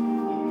bridegroom.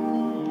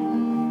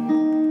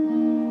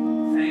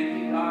 Thank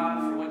You,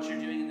 God, for what You're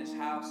doing in this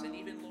house, and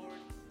even,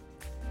 Lord,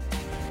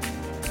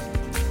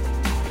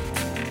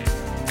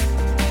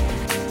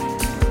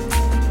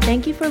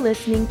 Thank you for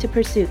listening to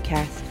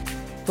PursuitCast.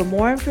 For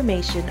more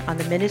information on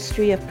the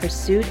ministry of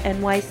Pursuit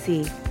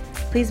NYC,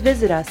 please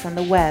visit us on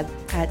the web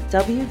at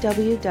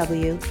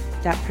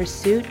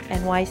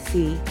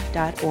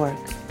www.pursuitnyc.org.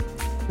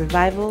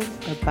 Revival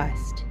or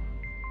bust.